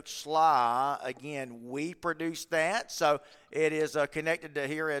with Coach Sly. Again, we produce that, so it is connected to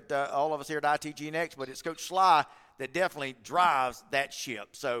here at all of us here at ITG Next, but it's Coach Sly that definitely drives that ship,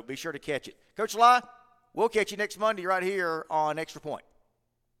 so be sure to catch it. Coach Sly, we'll catch you next Monday right here on Extra Point.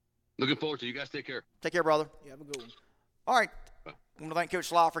 Looking forward to it. You guys take care. Take care, brother. Yeah, have a good one. All right. I want to thank Coach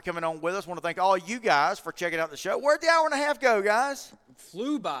Sly for coming on with us. I want to thank all you guys for checking out the show. Where'd the hour and a half go, guys?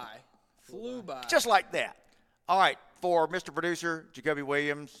 Flew by. Just like that. All right, for Mr. Producer, Jacoby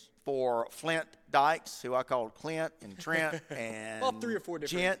Williams, for Flint Dykes, who I called Clint and Trent and well, 3 or 4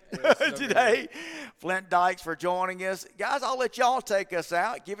 different today. Flint Dykes for joining us. Guys, I'll let y'all take us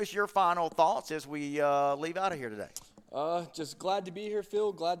out. Give us your final thoughts as we leave out of here today. Just glad to be here,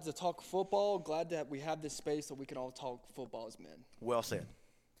 Phil. Glad to talk football. Glad that we have this space so we can all talk football as men. Well said.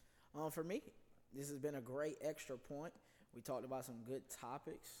 For me, this has been a great Extra Point. We talked about some good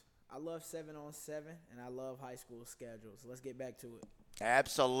topics. I love 7-on-7, and I love high school schedules. Let's get back to it.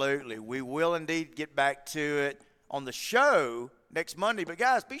 Absolutely. We will indeed get back to it on the show next Monday. But,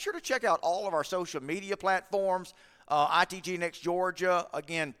 guys, be sure to check out all of our social media platforms, ITG Next Georgia,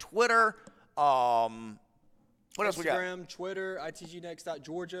 again, Twitter. What else we got? Instagram, Twitter,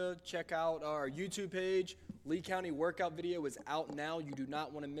 ITGnext.Georgia. Check out our YouTube page. Lee County workout video is out now. You do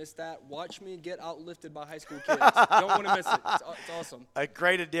not want to miss that. Watch me get outlifted by high school kids. Don't want to miss it. It's awesome. A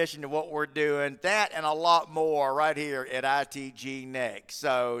great addition to what we're doing. That and a lot more right here at ITG Next.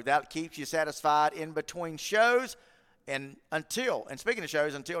 So that keeps you satisfied in between shows. And speaking of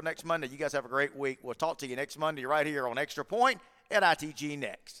shows, until next Monday, you guys have a great week. We'll talk to you next Monday right here on Extra Point at ITG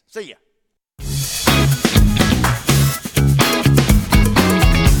Next. See ya.